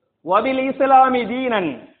வபில் இஸ்லாமி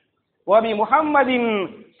தீனன் வபி முஹம்மதின்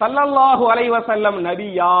ஸல்லல்லாஹு அலைஹி வஸல்லம்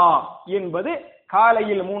நபியா என்பது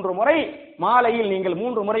காலையில் 3 முறை, மாலையில் நீங்கள்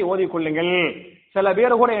 3 முறை ஓதிக்கொள்ளுங்கள். சில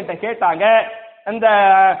பேர் கூட என்கிட்ட கேட்டாங்க, இந்த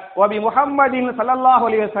வபி முஹம்மதின் ஸல்லல்லாஹு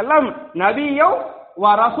அலைஹி வஸல்லம் நபியோ வ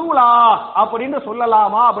ரசூலா அப்படின்னு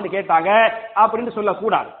சொல்லலாமா அப்படின்னு கேட்டாங்க. அப்படின்னு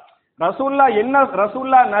சொல்லக்கூடாது. ரசூல்லா என்ன,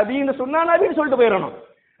 ரசூல்லா நபின்னு சொன்னா நபின்னு சொல்லிட்டு போயிடணும்.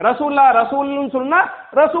 ரசூல்லா ரசூல்னு சொன்னா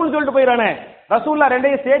ரசூல் சொல்லிட்டு போயிடறேன். ரசூல்லா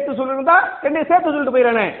 2ஐயும் சேர்த்து சொல்லிருந்தா 2ஐயும் சேர்த்து சொல்லிட்டு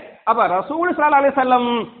போயிடறேன். அப்ப ரசூல் ஸல்லல்லாஹு அலைஹி வஸல்லம்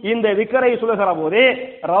இந்த திக்ரை சொல்லுகிற போது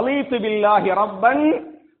ரலீது பில்லாஹி ரப்பன்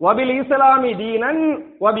வபில் இஸ்லாமி தீனன்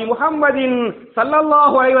வபி முஹம்மதின்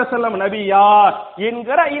ஸல்லல்லாஹு அலைஹி வஸல்லம் நபியா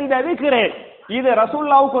என்கிற இந்த திக்ர், இது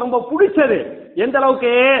ரசூலுல்லாஹ்வுக்கு ரொம்ப பிடிச்சது. எந்த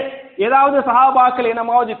அளவுக்கு, ஏதாவது சஹாபாக்கள்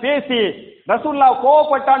என்னமாவது பேசி ரசூலுல்லாஹ்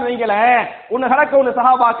கோவப்பட்டான்னு வைங்கள, உன்னை கடக்க ஒன்னு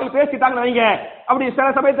சஹாபாக்கள் பேசிட்டாங்கன்னு வைங்க, அப்படி சில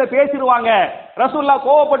சமயத்தை பேசிடுவாங்க, ரசூலுல்லாஹ்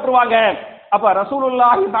கோவப்பட்டுருவாங்க. அப்ப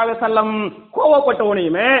ரசூலுல்லாஹி ஸல்லல்லாஹு அலைஹி வஸல்லம் கோவப்பட்ட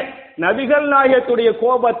உடனேயுமே நபிகள் நாயகத்துடைய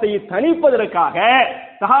கோபத்தை தணிப்பதற்காக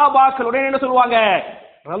சஹாபாக்களுடன் என்ன சொல்லுவாங்க,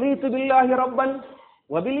 ரலீது பில்லாஹி ரப்பன்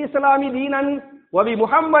வபில் இஸ்லாமி தீனன் வபி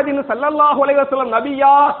முஹம்மதின் ஸல்லல்லாஹு அலைஹி வஸல்லம்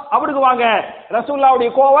நபியா அப்படிங்குவாங்க.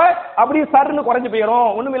 ரசூலுல்லாஹ்வுடைய கோவம் அப்படி சர்ன்னு குறைஞ்சு போயிடும்,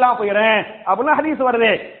 ஒண்ணுமில்லாம போயிடும் அப்படின்னு ஹதீஸ்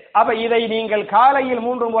வருது. அப்ப இதை நீங்கள் காலையில்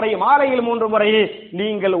 3 முறை, மாலையில் 3 முறை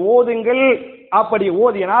நீங்கள் ஓதுங்கள். அப்படி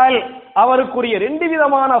ஓதினால் அவருக்குரிய 2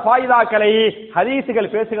 விதமான ஃபாயிதாக்களை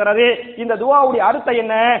ஹதீசுகள் பேசுகிறது. இந்த துஆவுடைய அர்த்தம்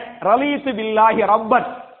என்ன? ரலீது பில்லாஹி ரப்பன்,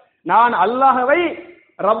 நான் அல்லாஹ்வை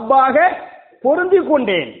ரப்பாக பொருந்திக்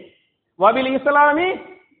கொண்டேன். வபில் இஸ்லாமி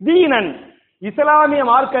தீனன், இஸ்லாமிய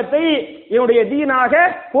மார்க்கத்தை என்னுடைய தீனாக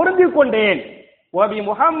பொருந்திக் கொண்டேன். வபி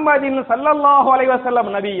முஹம்மதின் ஸல்லல்லாஹு அலைஹி வஸல்லம்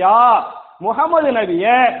நபியா, முகமது நபிய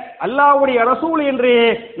அல்லாஹ்வுடைய ரசூல் என்று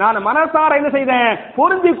நான் மனசார என்ன செய்தேன்,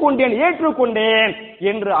 பொருந்திக் கொண்டேன், ஏற்றுக்கொண்டேன்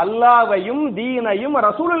என்று அல்லாஹ்வையும் தீனையும்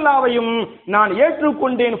ரசூலுல்லாஹ்வையும் நான்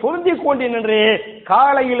ஏற்றுக்கொண்டேன், பொருந்திக் கொண்டேன் என்று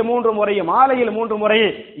காலையில் 3 முறை மாலையில் 3 முறை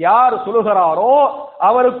யார் சொல்லுகிறாரோ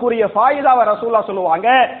அவருக்குரிய ஃபாயிதாவை ரசூலுல்லாஹ் சொல்லுவாங்க.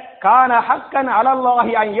 கான ஹக்கன்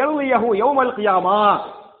அலல்லாஹி அன் யல்லியஹு யௌமல் கியாமா,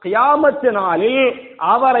 கியாமத் நாளில்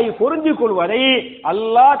அவரை பொருந்திக் கொள்வதை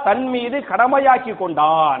அல்லாஹ் தன் மீது கடமையாக்கி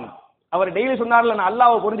கொண்டான். அவர் டெய்லி சொன்னார்ல, நான்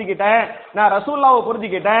அல்லாஹ்வை பொருந்திக்கிட்டேன், நான் ரசூலுல்லாஹ்வை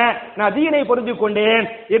பொருந்திக்கிட்டேன், நான் தீனை பொருந்திக் கொண்டேன்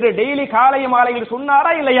என்று டெய்லி காலை மாலையில்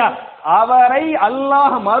சொன்னாரா இல்லையா? அவரை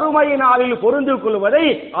அல்லாஹ் மறுமை நாளில் பொருந்திக் கொள்வதை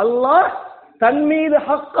அல்லாஹ் தன் மீது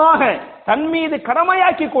ஹக்காக, தன் மீது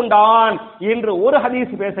கடமையாக்கி கொண்டான் என்று ஒரு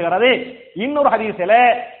ஹதீஸ் பேசுகிறது. இன்னொரு ஹதீஸில்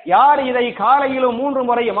யார் இதை காலையிலும் 3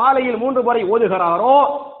 முறை மாலையில் 3 முறை ஓதுகிறாரோ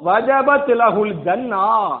வஜபத் லஹுல் ஜன்னா,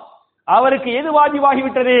 அவருக்கு எது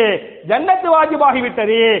வாஜிபாகிவிட்டது, ஜன்னத்து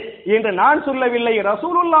வாஜிபாகிவிட்டது என்று நான் சொல்லவில்லை,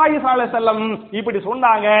 ரசூலுல்லாஹி ஸல்லல்லாஹு அலைஹி வஸல்லம் இப்படி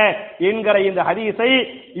சொன்னாங்க என்கிற இந்த ஹதீஸை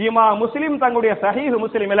இமாம் முஸ்லிம் தங்களுடைய சஹீஹ்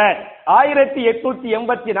முஸ்லிமில்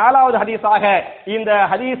 1884வது ஹதீஸாக இந்த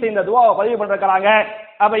ஹதீஸ் இந்த துஆவை பதிவு பண்ணிருக்காங்க.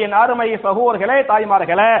 அப்ப என் அருமை சகோதரர்களே,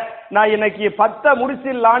 தாய்மார்களே, நான் இன்னைக்கு 10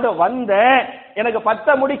 முடிச்சிடலாண்டு வந்தேன். எனக்கு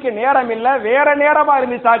 10 முடிக்க நேரம் இல்ல, வேற நேரமா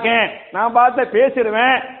இருந்துச்சாக்க நான் பார்த்து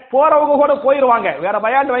பேசிடுவேன், போறவங்க கூட போயிருவாங்க, வேற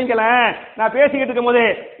பயான் வைக்கல. நான் பேசிக்கிட்டு இருக்கும் போது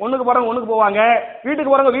ஒண்ணுக்கு போறவங்க ஒண்ணுக்கு போவாங்க,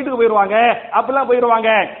 வீட்டுக்கு போறவங்க வீட்டுக்கு போயிருவாங்க, அப்படிலாம்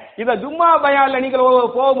போயிருவாங்க. இத ஜும்மா பயான்ல நீங்க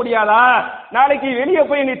போக முடியாதா? நாளைக்கு வெளியே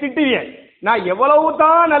போய் நீ திட்டுவீங்க. நான் எவ்வளவு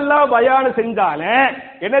தான் நல்லா பயான் செஞ்சாலும்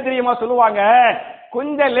என்ன தெரியுமா சொல்லுவாங்க,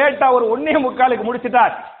 கொஞ்சம் லேட்டா ஒரு 1:45க்கு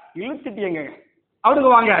முடிச்சுட்டார், இழுத்துட்டீங்க அவனுக்கு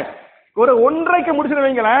வாங்க, ஒரு 1:30க்கு முடிச்சுட்டு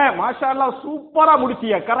வைங்களேன், மாஷா அல்லாஹ் சூப்பரா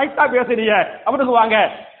முடிச்சிய, கரெக்டா பேசுறீங்க அவனுக்கு வாங்க.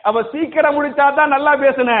 அப்ப சீக்கிரம் முடிச்சா தான் நல்லா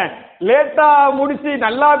பேசுனேன், லேட்டா முடிச்சு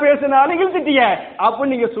நல்லா பேசினாலும் இழுத்துட்டீங்க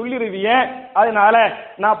அப்படின்னு நீங்க சொல்லிருவீங்க. அதனால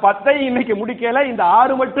நான் 10 இன்னைக்கு முடிக்கல, இந்த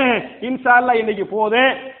 6 மட்டும் இன்ஷா அல்லாஹ் இன்னைக்கு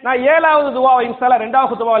போதும். நான் 7வது துவா இன்ஷா அல்லாஹ்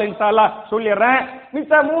 2வது துவால இன்ஷா அல்லாஹ் சொல்லிடுறேன்.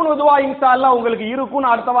 மிச்ச 3 துவா இன்ஷா அல்லாஹ் உங்களுக்கு இருக்கும்,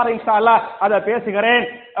 அடுத்த வாரம் இன்ஷா அல்லாஹ் அதை பேசுகிறேன்.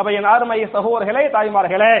 அப்ப என் அருமை சகோதரர்களே,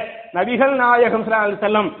 தாய்மார்களே, நபிகள் நாயகம் ஸல்லல்லாஹு அலைஹி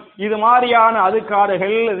வஸல்லம் இது மாதிரியான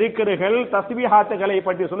அதுக்காடுகள், திக்ருகள், தஸ்பீஹாத்துகளை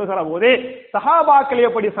பற்றி சொல்லுகிற போது சஹாபாக்கள்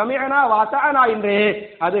எப்படி சமிஅனா வ அஸஅனா என்று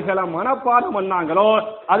அதுகளை மனப்பாடம் பண்ணாங்களோ,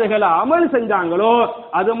 அதுகளை அமல் செஞ்சாங்களோ,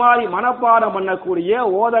 அது மாதிரி மனப்பாடம் பண்ணக்கூடிய,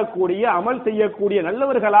 ஓதக்கூடிய, அமல் செய்யக்கூடிய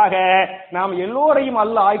நல்லவர்களாக நாம் எல்லோரையும்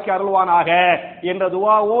அல்லாஹ் ஆக்கி அருள்வானாக என்ற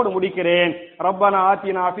துஆவோடு முடிக்கிறேன். ரப்பனா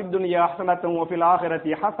ஆத்தினா ஃபித் துன்யா ஹஸனத்தன் வ ஃபில்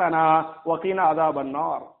ஆখিরাতি ஹஸனா வ கினா அஸாபன்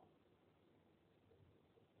நார்.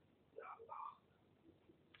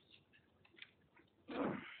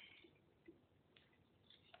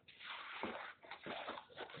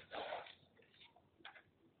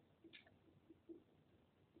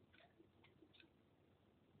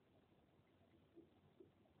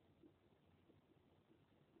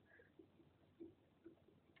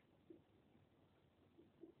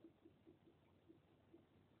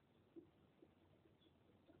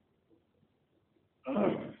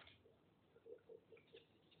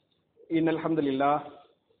 إن الحمد لله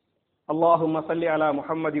اللهم صل على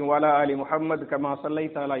محمد وعلى آل محمد كما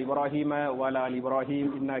صليت على إبراهيم وعلى آل إبراهيم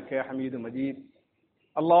إنك حميد مجيد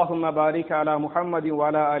اللهم بارك على محمد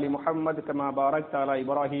وعلى آل محمد كما باركت على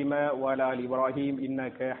إبراهيم وعلى آل إبراهيم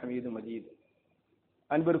إنك حميد مجيد.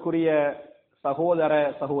 அன்பிற்குரிய சகோதர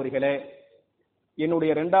சகோதரிகளே,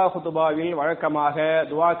 என்னுடைய 2வது குதுபாவில் வழக்கமாக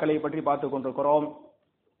துஆக்களை பற்றி பார்த்துக் கொண்டிருக்கிறோம்.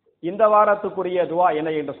 இந்த வாரத்துக்குரிய துஆ என்ன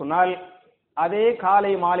என்று சொன்னால், அதே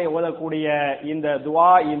காலை மாலை ஓதக்கூடிய இந்த துஆ,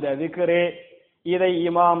 இந்த திக்ரு, இதை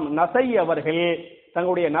இமாம் நஸை அவர்கள்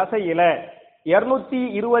தங்களுடைய நஸையில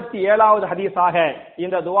 227வது ஹதீஸாக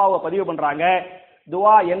இந்த துஆவை பதிவு பண்றாங்க.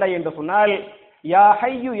 துஆ என்ன என்று சொன்னால், யா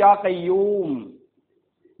ஹய்யு யா கய்யூம்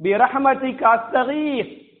பிரஹ்மதிக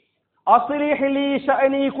அஸ்தகீஸ் அஸ்லிஹ் லீ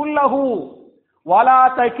ஷஅனி குல்லஹு வலா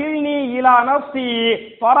தகில்னி இலா நஃப்ஸி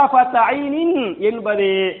தரஃபத ஐனின்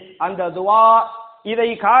என்பது அந்த துஆ. இதை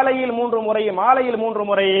காலையில் 3 முறை மாலையில் 3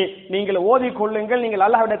 முறை நீங்கள் ஓதிக்கொள்ளுங்கள், நீங்கள்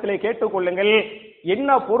அல்லாஹ்விடத்திலே கேட்டுக்கொள்ளுங்கள். என்ன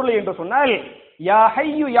பொருள் என்று சொன்னால், யா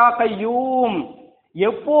ஹய்யு யா கய்யூம்,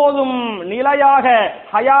 எப்போதும் நிலையாக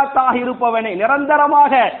ஹயாத்தாக இருப்பவனே,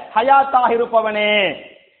 நிரந்தரமாக ஹயாத்தாக இருப்பவனே,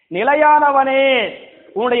 நிலையானவனே,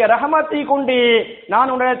 உன்னுடைய ரஹமத்தை கொண்டு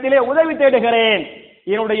நான் உன்னிடத்திலே உதவி தேடுகிறேன்,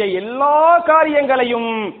 என்னுடைய எல்லா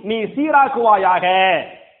காரியங்களையும் நீ சீராக்குவாயாக,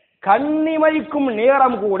 கண்ணிமைக்கும்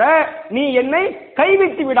நேரம் கூட நீ என்னை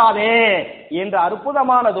கைவிட்டு விடாதே என்ற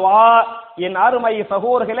அற்புதமான துஆ. என் அருமை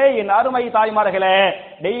சகோதரர்களே, என் அருமை தாய்மார்களே,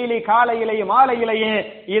 டெய்லி காலையிலேயே மாலையிலேயே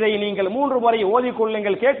இதை நீங்கள் 3 முறை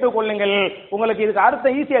ஓதிக்கொள்ளுங்கள், கேட்டுக்கொள்ளுங்கள். உங்களுக்கு இதுக்கு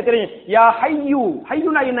அர்த்தம் ஈஸியா தெரியும். யா ஹய்யூ,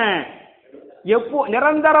 ஹய்யூனா என்ன?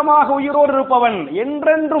 நிரந்தரமாக உயிரோடு இருப்பவன்,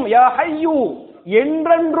 என்றென்றும் யா ஹய்யூ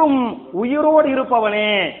என்றென்றும் உயிரோடு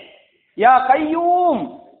இருப்பவனே, யா கையூம்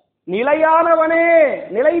நிலையானவனே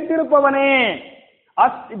நிலைத்திருப்பவனே,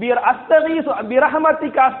 அஸ்தகீஸ்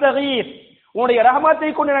பிரஹ்மத்திக அஸ்தகீஸ் உன்னுடைய ரஹமத்தை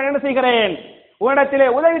கொண்டு நான் என்ன செய்கிறேன், உன்னிடத்திலே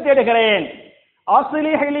உதவி தேடுகிறேன்.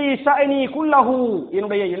 அஸ்லிஹ் லி ஷஅனி குல்லஹு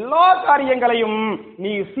என்னுடைய எல்லா காரியங்களையும்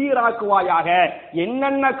நீ சீராக்குவாயாக.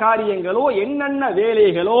 என்னென்ன காரியங்களோ என்னென்ன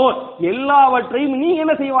வேலைகளோ எல்லாவற்றையும் நீ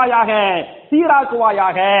என்ன செய்வாயாக,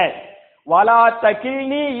 சீராக்குவாயாக. வலா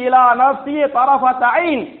தகில்னி இலா நஃப்ஸி தரஃபத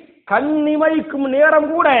ஐன் கண்ணிமைக்கும் நேரம்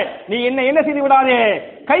கூட நீ என்ன செய்து விடாதே,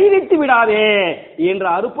 கைவிட்டு விடாதே என்ற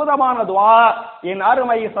அற்புதமான துஆ. என்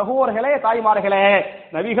அருமை சகோதரர்களே, தாய்மார்களே,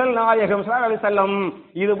 நபிகள் நாயகம் ஸல்லல்லாஹு அலைஹி வஸல்லம்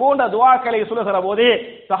இது போன்ற துஆக்களை சொல்லுகிற போது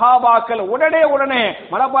சஹாபாக்கள் உடனே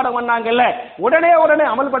மனப்பாடம் பண்ணாங்கல்ல, உடனே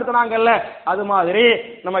அமல்படுத்தினாங்கல்ல. அது மாதிரி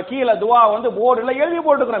நம்ம கீழே துஆ போர்டுல எழுதி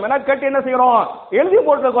போட்டுக்கிறோம், மெனக்கட்டு என்ன செய்யறோம், எழுதி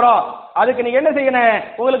போட்டுக்கிறோம். அதுக்கு நீங்க என்ன செய்யணும்,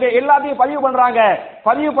 உங்களுக்கு எல்லாத்தையும் பதிவு பண்றாங்க,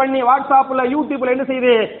 பதிவு பண்ணி வாட்ஸ்அப்ல யூடியூப்ல என்ன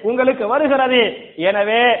செய்யுது உங்களுக்கு வருகிறது.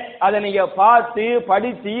 எனவே அதை நீங்க பார்த்து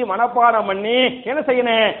படிச்சு மனப்பாடம் பண்ணி என்ன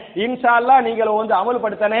செய்யணும், இன்ஷா அல்லாஹ் நீங்கள்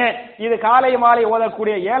அமல்படுத்தனே. இது காலை மாலை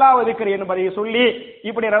ஓதக்கூடிய 7வது திக்ர் என்பதை சொல்லி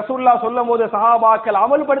இப்படி ரசூலுல்லாஹ் சொல்லும் போது சஹாபாக்கள்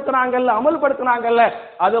அமல்படுத்தினாங்கல்ல,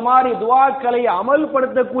 அது மாதிரி துஆக்களை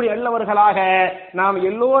அமல்படுத்தக்கூடிய நல்லவர்களாக நாம்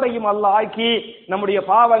எல்லோரையும் அல்லாஹ் ஆக்கி நம்முடைய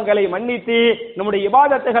பாவங்களை மன்னித்து நம்முடைய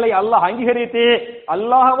இபாதத்துகளை அல்லாஹ் அங்கீகரித்து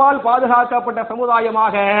அல்லாஹ்வால் பாதுகாக்கப்பட்ட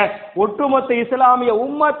சமுதாயமாக ஒட்டுமொத்த இஸ்லாமிய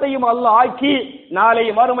உம்மத்தையும் அல்லாஹ் ஆக்கி நாளை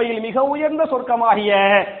மறுமையில் மிக உயர்ந்த சொர்க்கமாகிய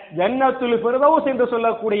ஜன்னத்துல் ஃபிர்தௌஸ் என்று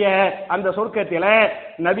சொல்லக்கூடிய அந்த சொர்க்கத்தில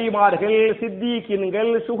நபிமார்கள்,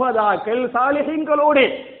 சித்திகீன்கள், சுஹதாக்கள், சாலிஹீன்களோடு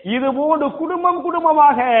இதுபோன்று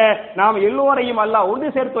குடும்பமாக நாம் எல்லோரையும் அல்லாஹ் ஒன்று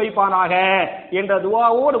சேர்த்து வைப்பானாக என்ற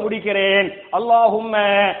துஆவோடு முடிக்கிறேன். அல்லாஹும்ம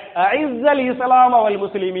அஇஸ்ஸல் இஸ்லாம வல்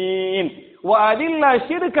முஸ்லிமீன் وأذل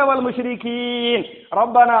الشرك والمشركين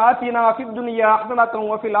ربنا آتنا في الدنيا حسنة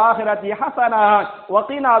وفي الآخرة حسنة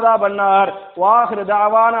وقنا عذاب النار وآخر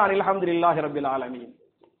دعوانا أن الحمد لله رب العالمين.